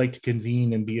 I'd like to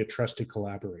convene and be a trusted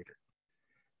collaborator.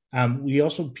 We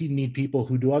also need people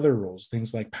who do other roles,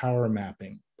 things like power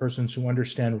mapping, persons who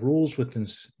understand rules within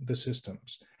the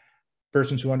systems,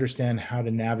 persons who understand how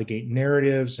to navigate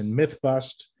narratives and myth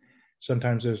bust.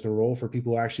 Sometimes there's the role for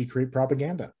people who actually create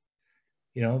propaganda.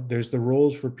 There's the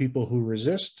roles for people who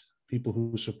resist, people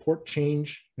who support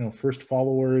change, first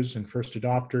followers and first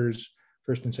adopters,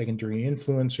 first and secondary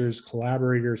influencers,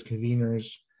 collaborators,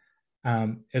 conveners,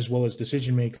 as well as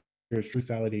decision makers, truth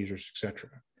validators, etc.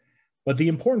 But the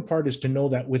important part is to know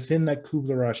that within that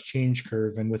Kubler-Ross change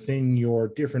curve and within your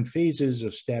different phases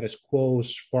of status quo,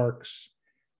 sparks,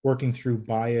 working through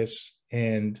bias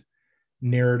and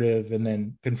narrative, and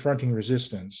then confronting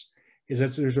resistance, is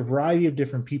that there's a variety of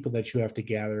different people that you have to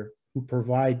gather who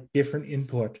provide different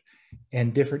input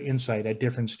and different insight at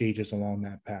different stages along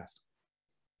that path.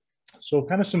 So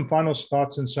kind of some final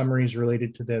thoughts and summaries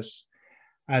related to this.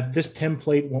 This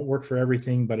template won't work for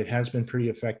everything, but it has been pretty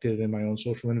effective in my own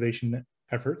social innovation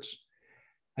efforts.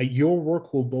 Your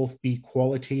work will both be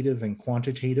qualitative and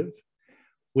quantitative,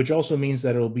 which also means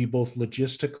that it'll be both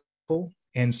logistical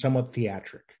and somewhat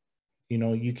theatric.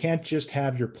 You can't just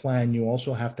have your plan, you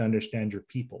also have to understand your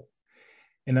people.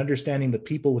 And understanding the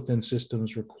people within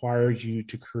systems requires you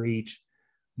to create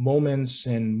moments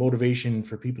and motivation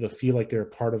for people to feel like they're a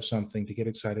part of something, to get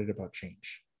excited about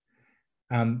change.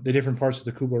 The different parts of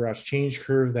the Kubler-Ross change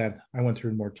curve that I went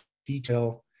through in more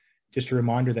detail, just a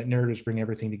reminder that narratives bring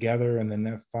everything together, and then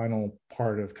that final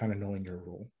part of kind of knowing your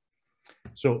role.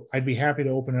 So I'd be happy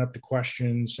to open it up to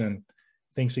questions, and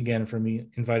thanks again for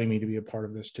inviting me to be a part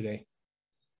of this today.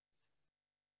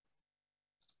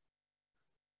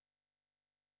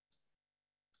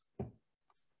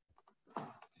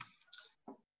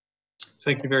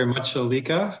 Thank you very much,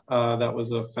 Alika. That was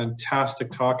a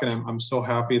fantastic talk, and I'm so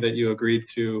happy that you agreed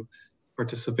to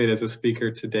participate as a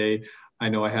speaker today. I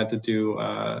know I had to do,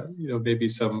 maybe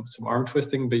some arm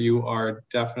twisting, but you are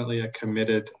definitely a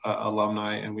committed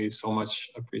alumni, and we so much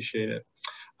appreciate it.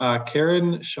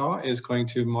 Karen Shaw is going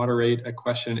to moderate a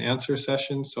question and answer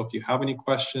session. So if you have any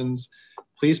questions,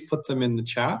 please put them in the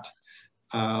chat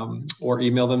or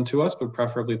email them to us, but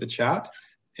preferably the chat.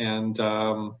 And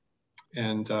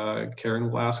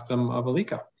Karen will ask them of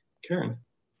Alika. Karen.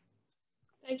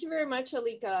 Thank you very much,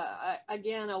 Alika.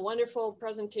 Again, a wonderful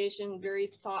presentation, very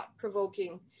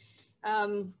thought-provoking.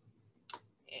 I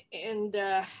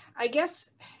guess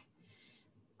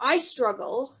I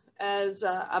struggle as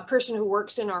a person who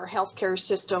works in our healthcare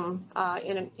system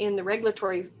in the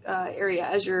regulatory area,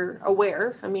 as you're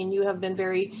aware. I mean, you have been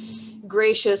very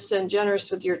gracious and generous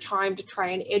with your time to try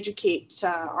and educate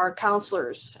our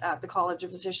counselors at the College of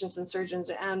Physicians and Surgeons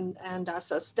and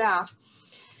us as staff.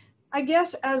 I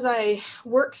guess as I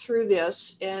work through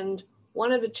this, and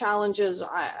one of the challenges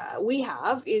we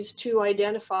have is to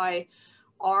identify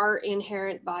our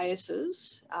inherent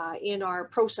biases in our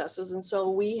processes. And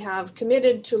so we have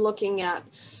committed to looking at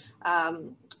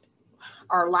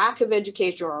our lack of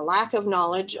education or our lack of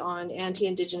knowledge on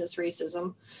anti-Indigenous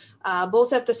racism,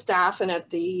 both at the staff and at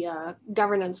the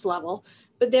governance level.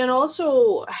 But then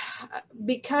also,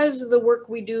 because of the work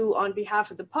we do on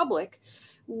behalf of the public,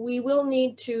 we will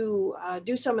need to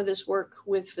do some of this work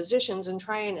with physicians and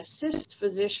try and assist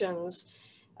physicians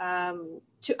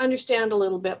to understand a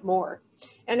little bit more.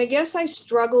 And I guess I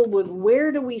struggle with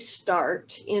where do we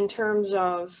start in terms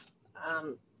of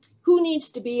who needs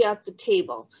to be at the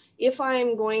table? If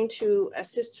I'm going to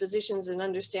assist physicians in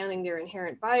understanding their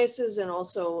inherent biases and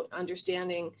also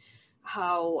understanding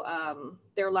how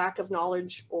their lack of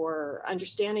knowledge or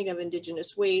understanding of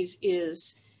Indigenous ways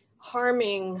is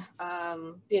harming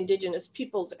the Indigenous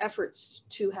people's efforts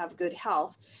to have good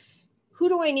health, who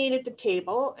do I need at the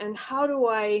table and how do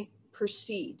I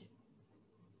proceed?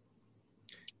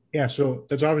 Yeah, so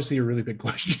that's obviously a really big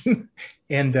question.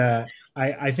 And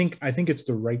I think it's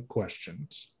the right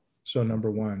questions. So number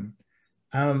one,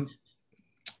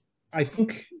 I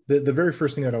think the very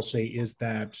first thing that I'll say is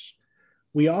that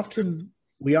we often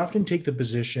take the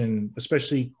position,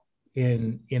 especially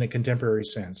in a contemporary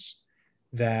sense,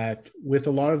 that with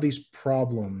a lot of these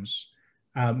problems,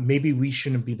 maybe we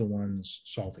shouldn't be the ones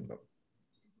solving them,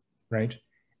 right?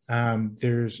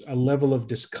 There's a level of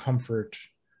discomfort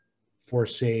for,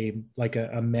 say, like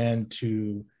a man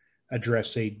to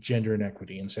address, say, gender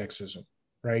inequity and sexism,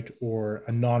 right? Or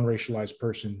a non-racialized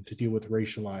person to deal with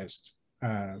racialized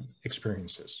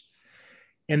experiences.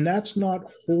 And that's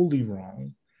not wholly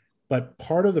wrong, but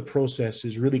part of the process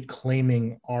is really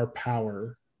claiming our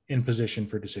power and position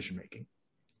for decision-making,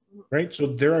 right? So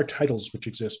there are titles which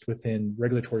exist within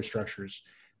regulatory structures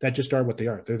that just are what they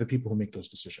are. They're the people who make those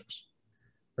decisions,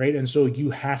 right? And so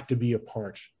you have to be a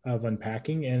part of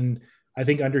unpacking. And I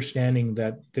think understanding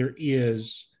that there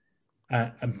is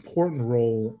an important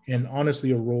role, and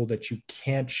honestly a role that you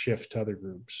can't shift to other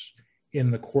groups in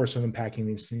the course of unpacking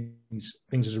these things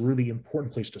is a really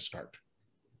important place to start,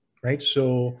 right?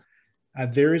 So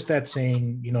there is that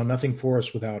saying, you know, nothing for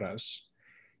us without us.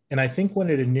 And I think when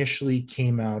it initially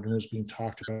came out and was being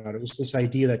talked about, it was this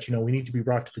idea that, you know, we need to be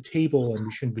brought to the table and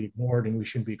we shouldn't be ignored and we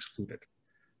shouldn't be excluded,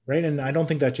 right? And I don't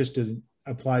think that just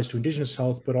applies to Indigenous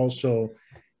health, but also,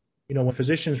 you know, when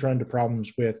physicians run into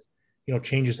problems with, you know,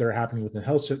 changes that are happening within the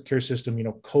healthcare system, you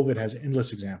know, COVID has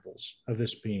endless examples of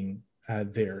this being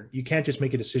there. You can't just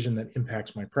make a decision that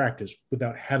impacts my practice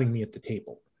without having me at the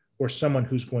table or someone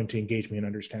who's going to engage me and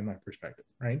understand my perspective,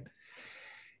 right?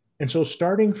 And so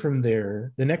starting from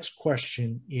there, the next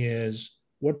question is,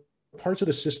 what parts of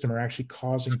the system are actually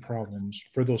causing problems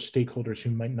for those stakeholders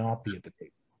who might not be at the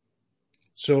table?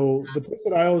 So the place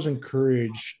that I always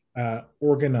encourage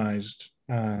organized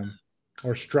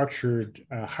or structured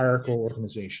hierarchical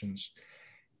organizations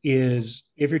is,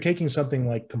 if you're taking something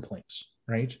like complaints,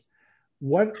 right?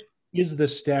 What is the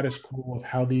status quo of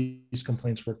how these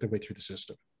complaints work their way through the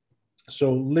system?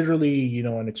 So literally, you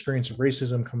know, an experience of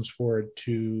racism comes forward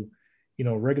to, you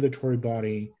know, a regulatory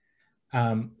body.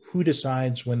 Who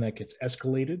decides when that gets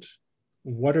escalated?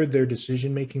 What are their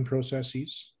decision-making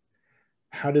processes?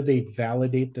 How do they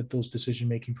validate that those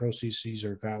decision-making processes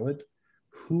are valid?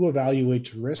 Who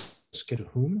evaluates risk at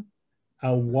whom?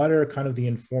 What are kind of the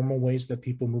informal ways that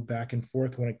people move back and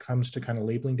forth when it comes to kind of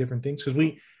labeling different things? Because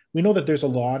we know that there's a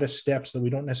lot of steps that we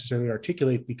don't necessarily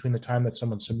articulate between the time that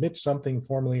someone submits something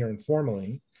formally or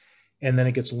informally, and then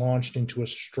it gets launched into a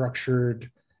structured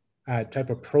type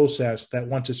of process that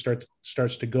once it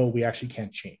starts to go, we actually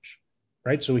can't change,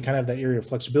 right? So we kind of have that area of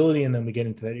flexibility, and then we get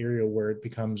into that area where it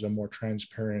becomes a more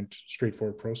transparent,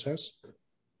 straightforward process.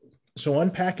 So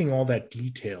unpacking all that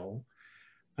detail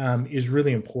is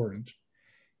really important.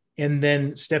 And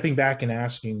then stepping back and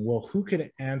asking, well, who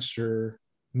could answer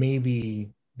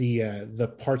maybe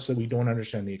the parts that we don't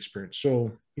understand the experience?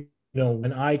 So, you know,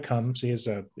 when I come, say,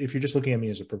 if you're just looking at me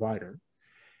as a provider,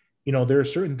 you know, there are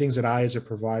certain things that I as a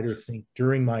provider think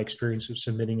during my experience of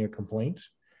submitting a complaint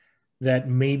that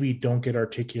maybe don't get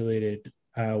articulated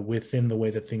within the way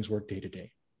that things work day to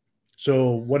day.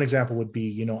 So one example would be,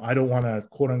 you know, I don't want to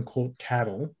quote unquote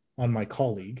tattle on my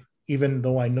colleague, even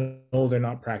though I know they're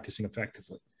not practicing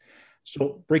effectively.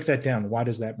 So break that down. Why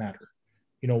does that matter?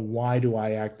 You know, why do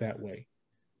I act that way?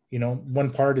 You know, one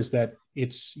part is that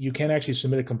you can't actually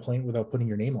submit a complaint without putting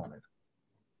your name on it,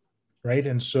 right?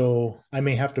 And so I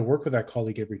may have to work with that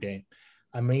colleague every day.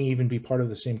 I may even be part of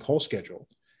the same call schedule.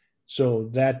 So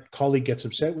that colleague gets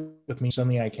upset with me.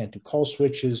 Suddenly I can't do call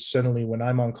switches. Suddenly when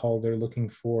I'm on call, they're looking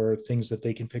for things that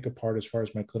they can pick apart as far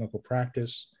as my clinical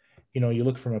practice. You know, you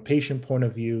look from a patient point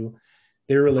of view,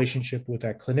 their relationship with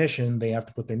that clinician, they have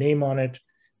to put their name on it.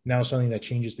 Now something that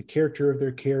changes the character of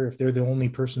their care. If they're the only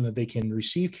person that they can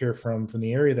receive care from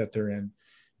the area that they're in,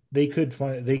 they could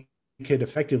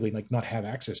effectively like not have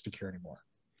access to care anymore.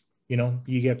 You know,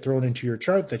 you get thrown into your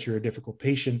chart that you're a difficult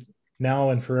patient.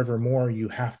 Now and forevermore, you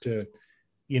have to,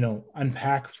 you know,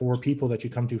 unpack for people that you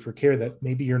come to for care that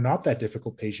maybe you're not that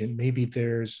difficult patient. Maybe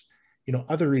there's, you know,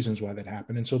 other reasons why that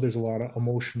happened. And so there's a lot of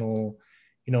emotional,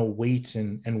 you know, weight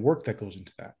and work that goes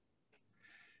into that.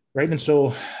 right? And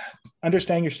so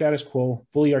understanding your status quo,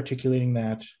 fully articulating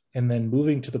that, and then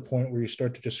moving to the point where you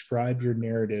start to describe your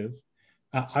narrative.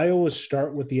 I always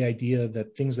start with the idea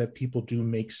that things that people do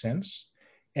make sense,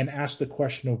 and ask the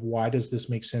question of why does this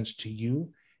make sense to you,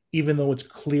 even though it's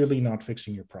clearly not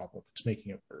fixing your problem, it's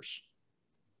making it worse.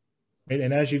 Right?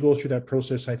 And as you go through that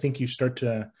process, I think you start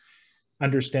to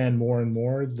understand more and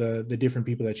more the different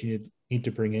people that you need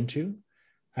to bring into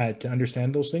to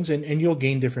understand those things, and you'll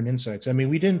gain different insights. I mean,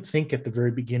 we didn't think at the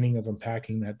very beginning of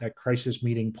unpacking that crisis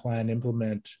meeting, plan,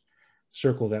 implement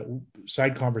circle, that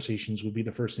side conversations would be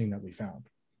the first thing that we found.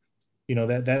 You know,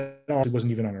 that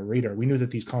wasn't even on our radar. We knew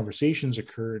that these conversations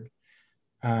occurred.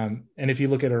 And if you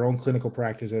look at our own clinical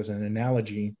practice as an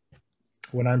analogy,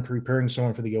 when I'm preparing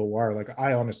someone for the OR, like,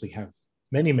 I honestly have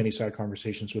many, many side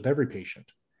conversations with every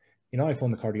patient. You know, I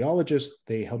phone the cardiologist,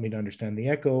 they help me to understand the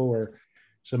echo or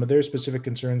some of their specific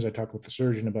concerns. I talk with the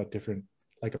surgeon about different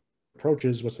like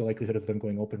approaches. What's the likelihood of them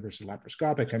going open versus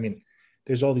laparoscopic? I mean,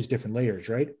 there's all these different layers,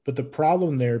 right? But the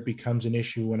problem there becomes an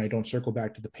issue when I don't circle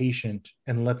back to the patient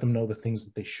and let them know the things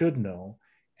that they should know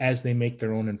as they make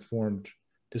their own informed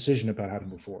decision about how to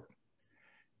move forward,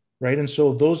 right? And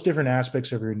so those different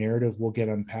aspects of your narrative will get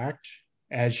unpacked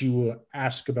as you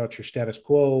ask about your status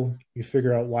quo. You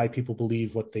figure out why people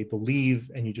believe what they believe,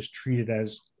 and you just treat it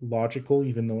as logical,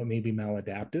 even though it may be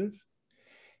maladaptive.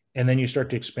 And then you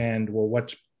start to expand, well,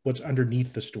 what's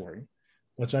underneath the story?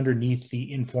 What's underneath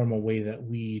the informal way that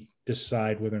we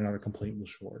decide whether or not a complaint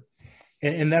moves forward?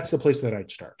 And that's the place that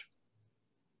I'd start.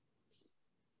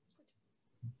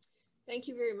 Thank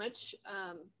you very much.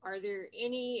 Are there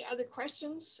any other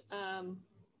questions?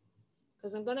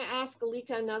 Because I'm going to ask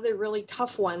Alika another really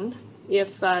tough one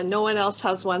if no one else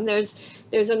has one.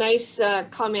 There's a nice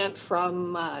comment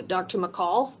from Dr.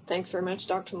 McCall. Thanks very much,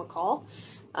 Dr. McCall.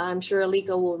 I'm sure Alika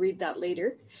will read that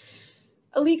later.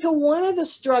 Alika, one of the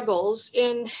struggles,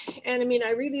 and I mean,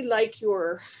 I really like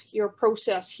your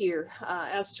process here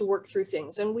as to work through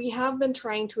things. And we have been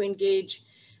trying to engage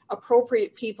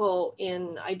appropriate people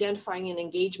in identifying an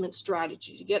engagement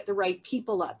strategy to get the right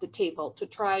people at the table to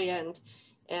try and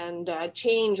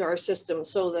change our system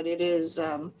so that it is,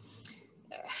 I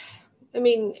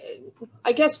mean,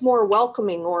 I guess more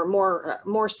welcoming or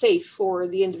more safe for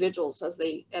the individuals as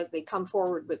they come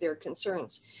forward with their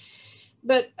concerns.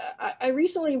 But I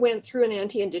recently went through an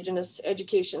anti-Indigenous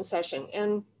education session,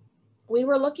 and we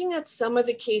were looking at some of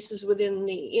the cases within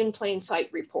the In Plain Sight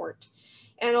report.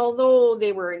 And although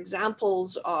they were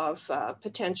examples of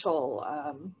potential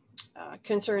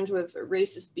concerns with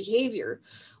racist behavior,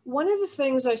 one of the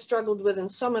things I struggled with in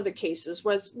some of the cases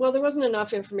was, well, there wasn't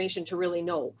enough information to really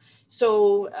know.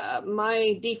 So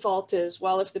my default is,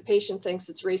 well, if the patient thinks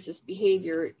it's racist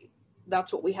behavior,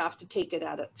 that's what we have to take it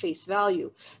at face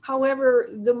value. However,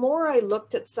 the more I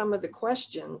looked at some of the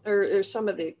question or some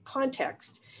of the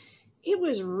context, it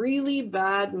was really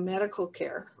bad medical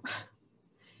care.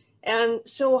 And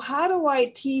so how do I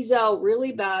tease out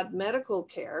really bad medical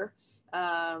care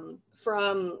from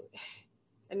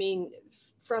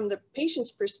the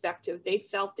patient's perspective? They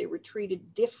felt they were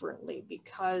treated differently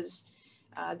because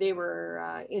they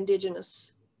were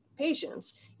Indigenous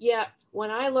patients. Yet when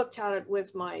I looked at it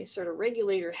with my sort of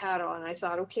regulator hat on, I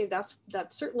thought, okay, that's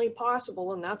certainly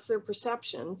possible, and that's their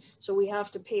perception, so we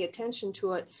have to pay attention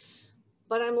to it.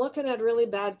 But I'm looking at really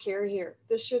bad care here.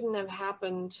 This shouldn't have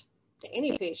happened to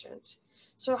any patient.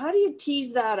 So how do you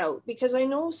tease that out? Because I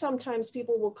know sometimes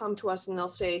people will come to us and they'll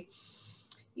say,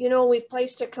 you know, we've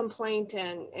placed a complaint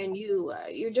and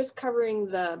you're just covering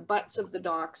the butts of the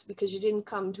docs because you didn't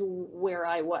come to where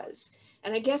I was.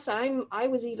 And I guess I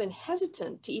was even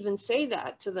hesitant to even say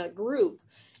that to the group.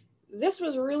 This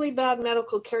was really bad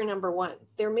medical care, number one.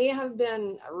 There may have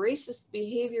been racist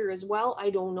behavior as well. I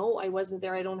don't know. I wasn't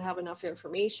there. I don't have enough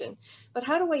information. But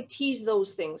how do I tease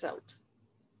those things out?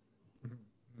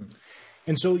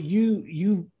 And so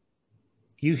you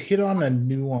hit on a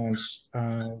nuance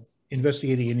of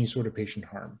investigating any sort of patient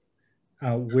harm,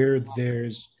 where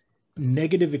there's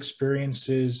negative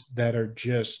experiences that are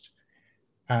just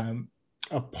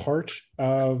a part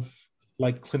of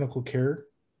like clinical care.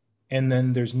 And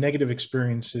then there's negative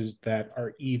experiences that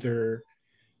are either,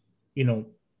 you know,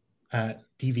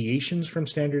 deviations from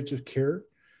standards of care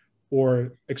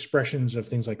or expressions of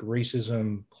things like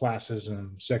racism,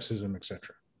 classism, sexism,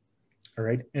 etc. All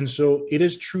right. And so it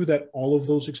is true that all of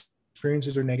those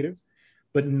experiences are negative,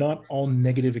 but not all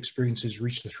negative experiences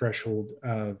reach the threshold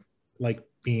of like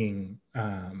being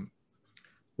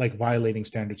like violating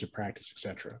standards of practice,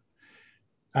 etc.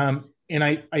 And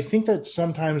I think that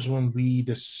sometimes when we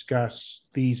discuss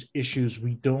these issues,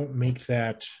 we don't make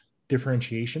that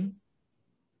differentiation.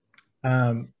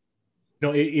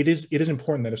 no, it is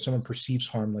important that if someone perceives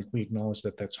harm, like we acknowledge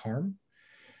that that's harm.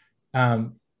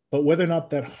 But whether or not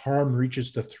that harm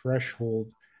reaches the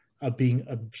threshold of being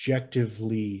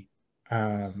objectively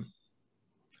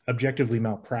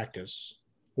malpractice,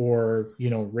 or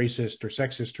racist or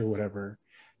sexist or whatever,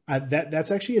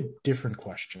 that's actually a different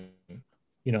question,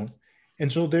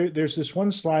 And so there's this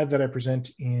one slide that I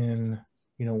present in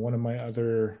one of my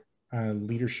other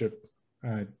leadership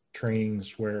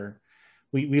trainings, where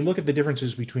we look at the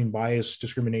differences between bias,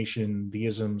 discrimination, the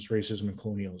isms, racism, and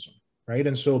colonialism, right?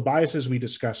 And so biases we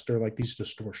discussed are like these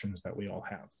distortions that we all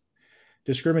have.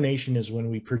 Discrimination is when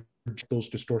we project those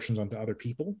distortions onto other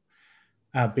people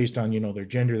based on, their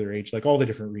gender, their age, like all the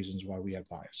different reasons why we have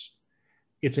bias.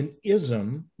 It's an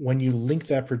ism when you link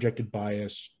that projected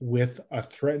bias with a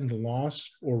threatened loss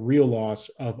or real loss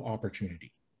of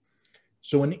opportunity.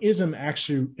 So an ism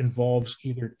actually involves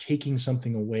either taking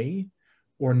something away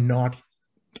or not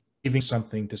giving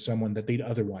something to someone that they'd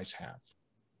otherwise have.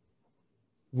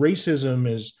 Racism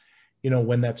is,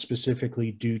 when that's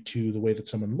specifically due to the way that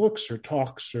someone looks or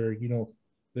talks, or,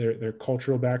 their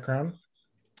cultural background.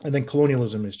 And then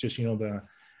colonialism is just,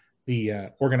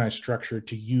 the organized structure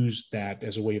to use that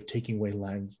as a way of taking away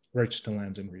rights to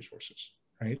lands and resources,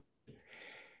 right?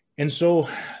 And so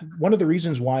one of the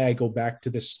reasons why I go back to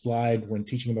this slide when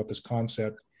teaching about this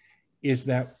concept is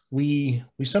that we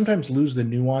sometimes lose the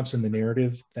nuance in the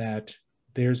narrative, that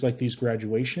there's like these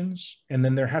graduations, and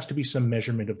then there has to be some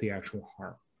measurement of the actual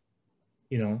harm.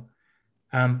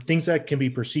 Things that can be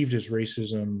perceived as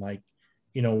racism, like,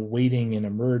 waiting in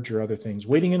emerge or other things.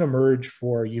 Waiting in emerge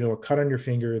for, a cut on your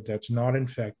finger that's not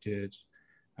infected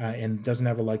and doesn't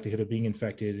have a likelihood of being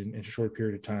infected in a short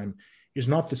period of time is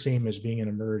not the same as being in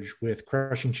emerge with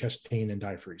crushing chest pain and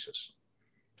diaphoresis,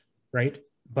 right?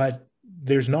 But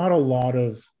there's not a lot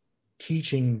of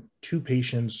teaching to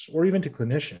patients or even to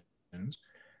clinicians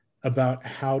about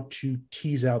how to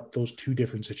tease out those two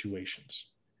different situations,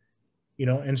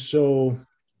 and so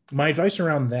my advice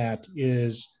around that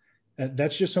is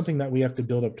that's just something that we have to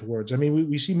build up towards. I mean,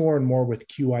 we see more and more with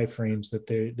QI frames that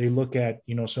they look at,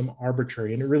 some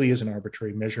arbitrary, and it really is an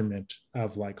arbitrary measurement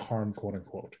of like harm, quote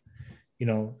unquote,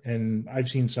 and I've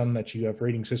seen some that you have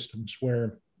rating systems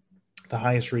where the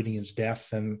highest rating is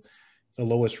death and the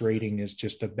lowest rating is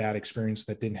just a bad experience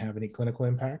that didn't have any clinical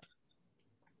impact.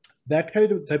 That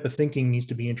type of thinking needs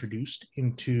to be introduced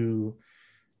into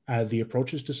the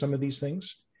approaches to some of these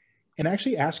things, and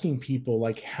actually asking people,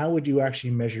 like, how would you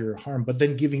actually measure harm, but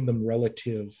then giving them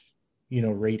relative,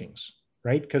 ratings,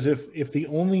 right? Because if the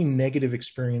only negative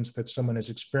experience that someone has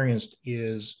experienced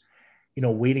is,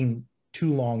 waiting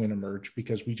too long in emerge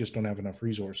because we just don't have enough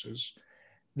resources,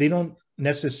 they don't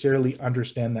necessarily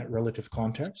understand that relative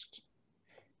context.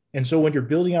 And so when you're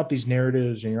building out these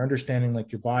narratives and you're understanding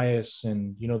like your bias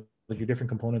and, like your different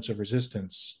components of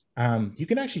resistance, you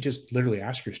can actually just literally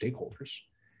ask your stakeholders,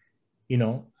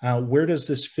 where does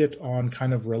this fit on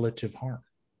kind of relative harm?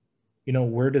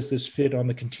 Where does this fit on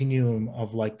the continuum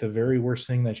of like the very worst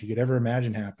thing that you could ever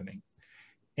imagine happening?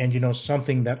 And,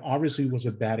 something that obviously was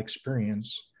a bad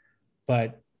experience,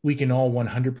 but we can all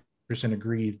 100%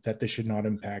 agree that this should not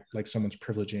impact like someone's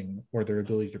privileging or their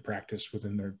ability to practice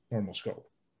within their normal scope.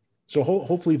 So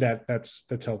hopefully that's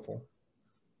helpful.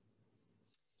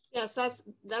 Yes,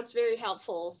 that's very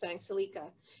helpful. Thanks,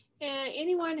 Alika.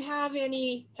 Anyone have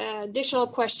any additional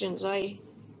questions? I'm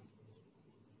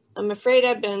afraid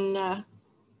I've been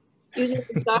using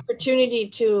this opportunity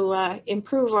to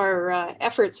improve our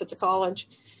efforts at the college.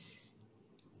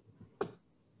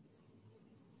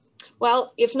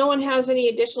 Well, if no one has any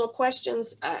additional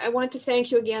questions, I want to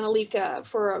thank you again, Alika,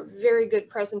 for a very good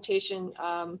presentation.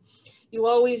 You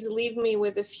always leave me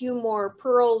with a few more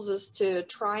pearls as to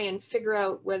try and figure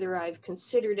out whether I've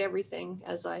considered everything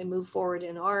as I move forward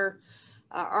in our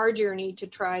journey to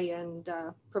try and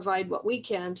provide what we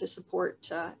can to support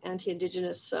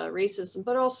anti-Indigenous racism,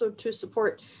 but also to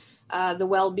support the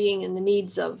well-being and the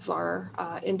needs of our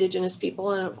Indigenous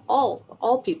people and of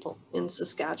all people in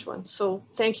Saskatchewan. So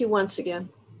thank you once again.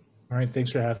 All right,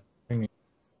 thanks for having me.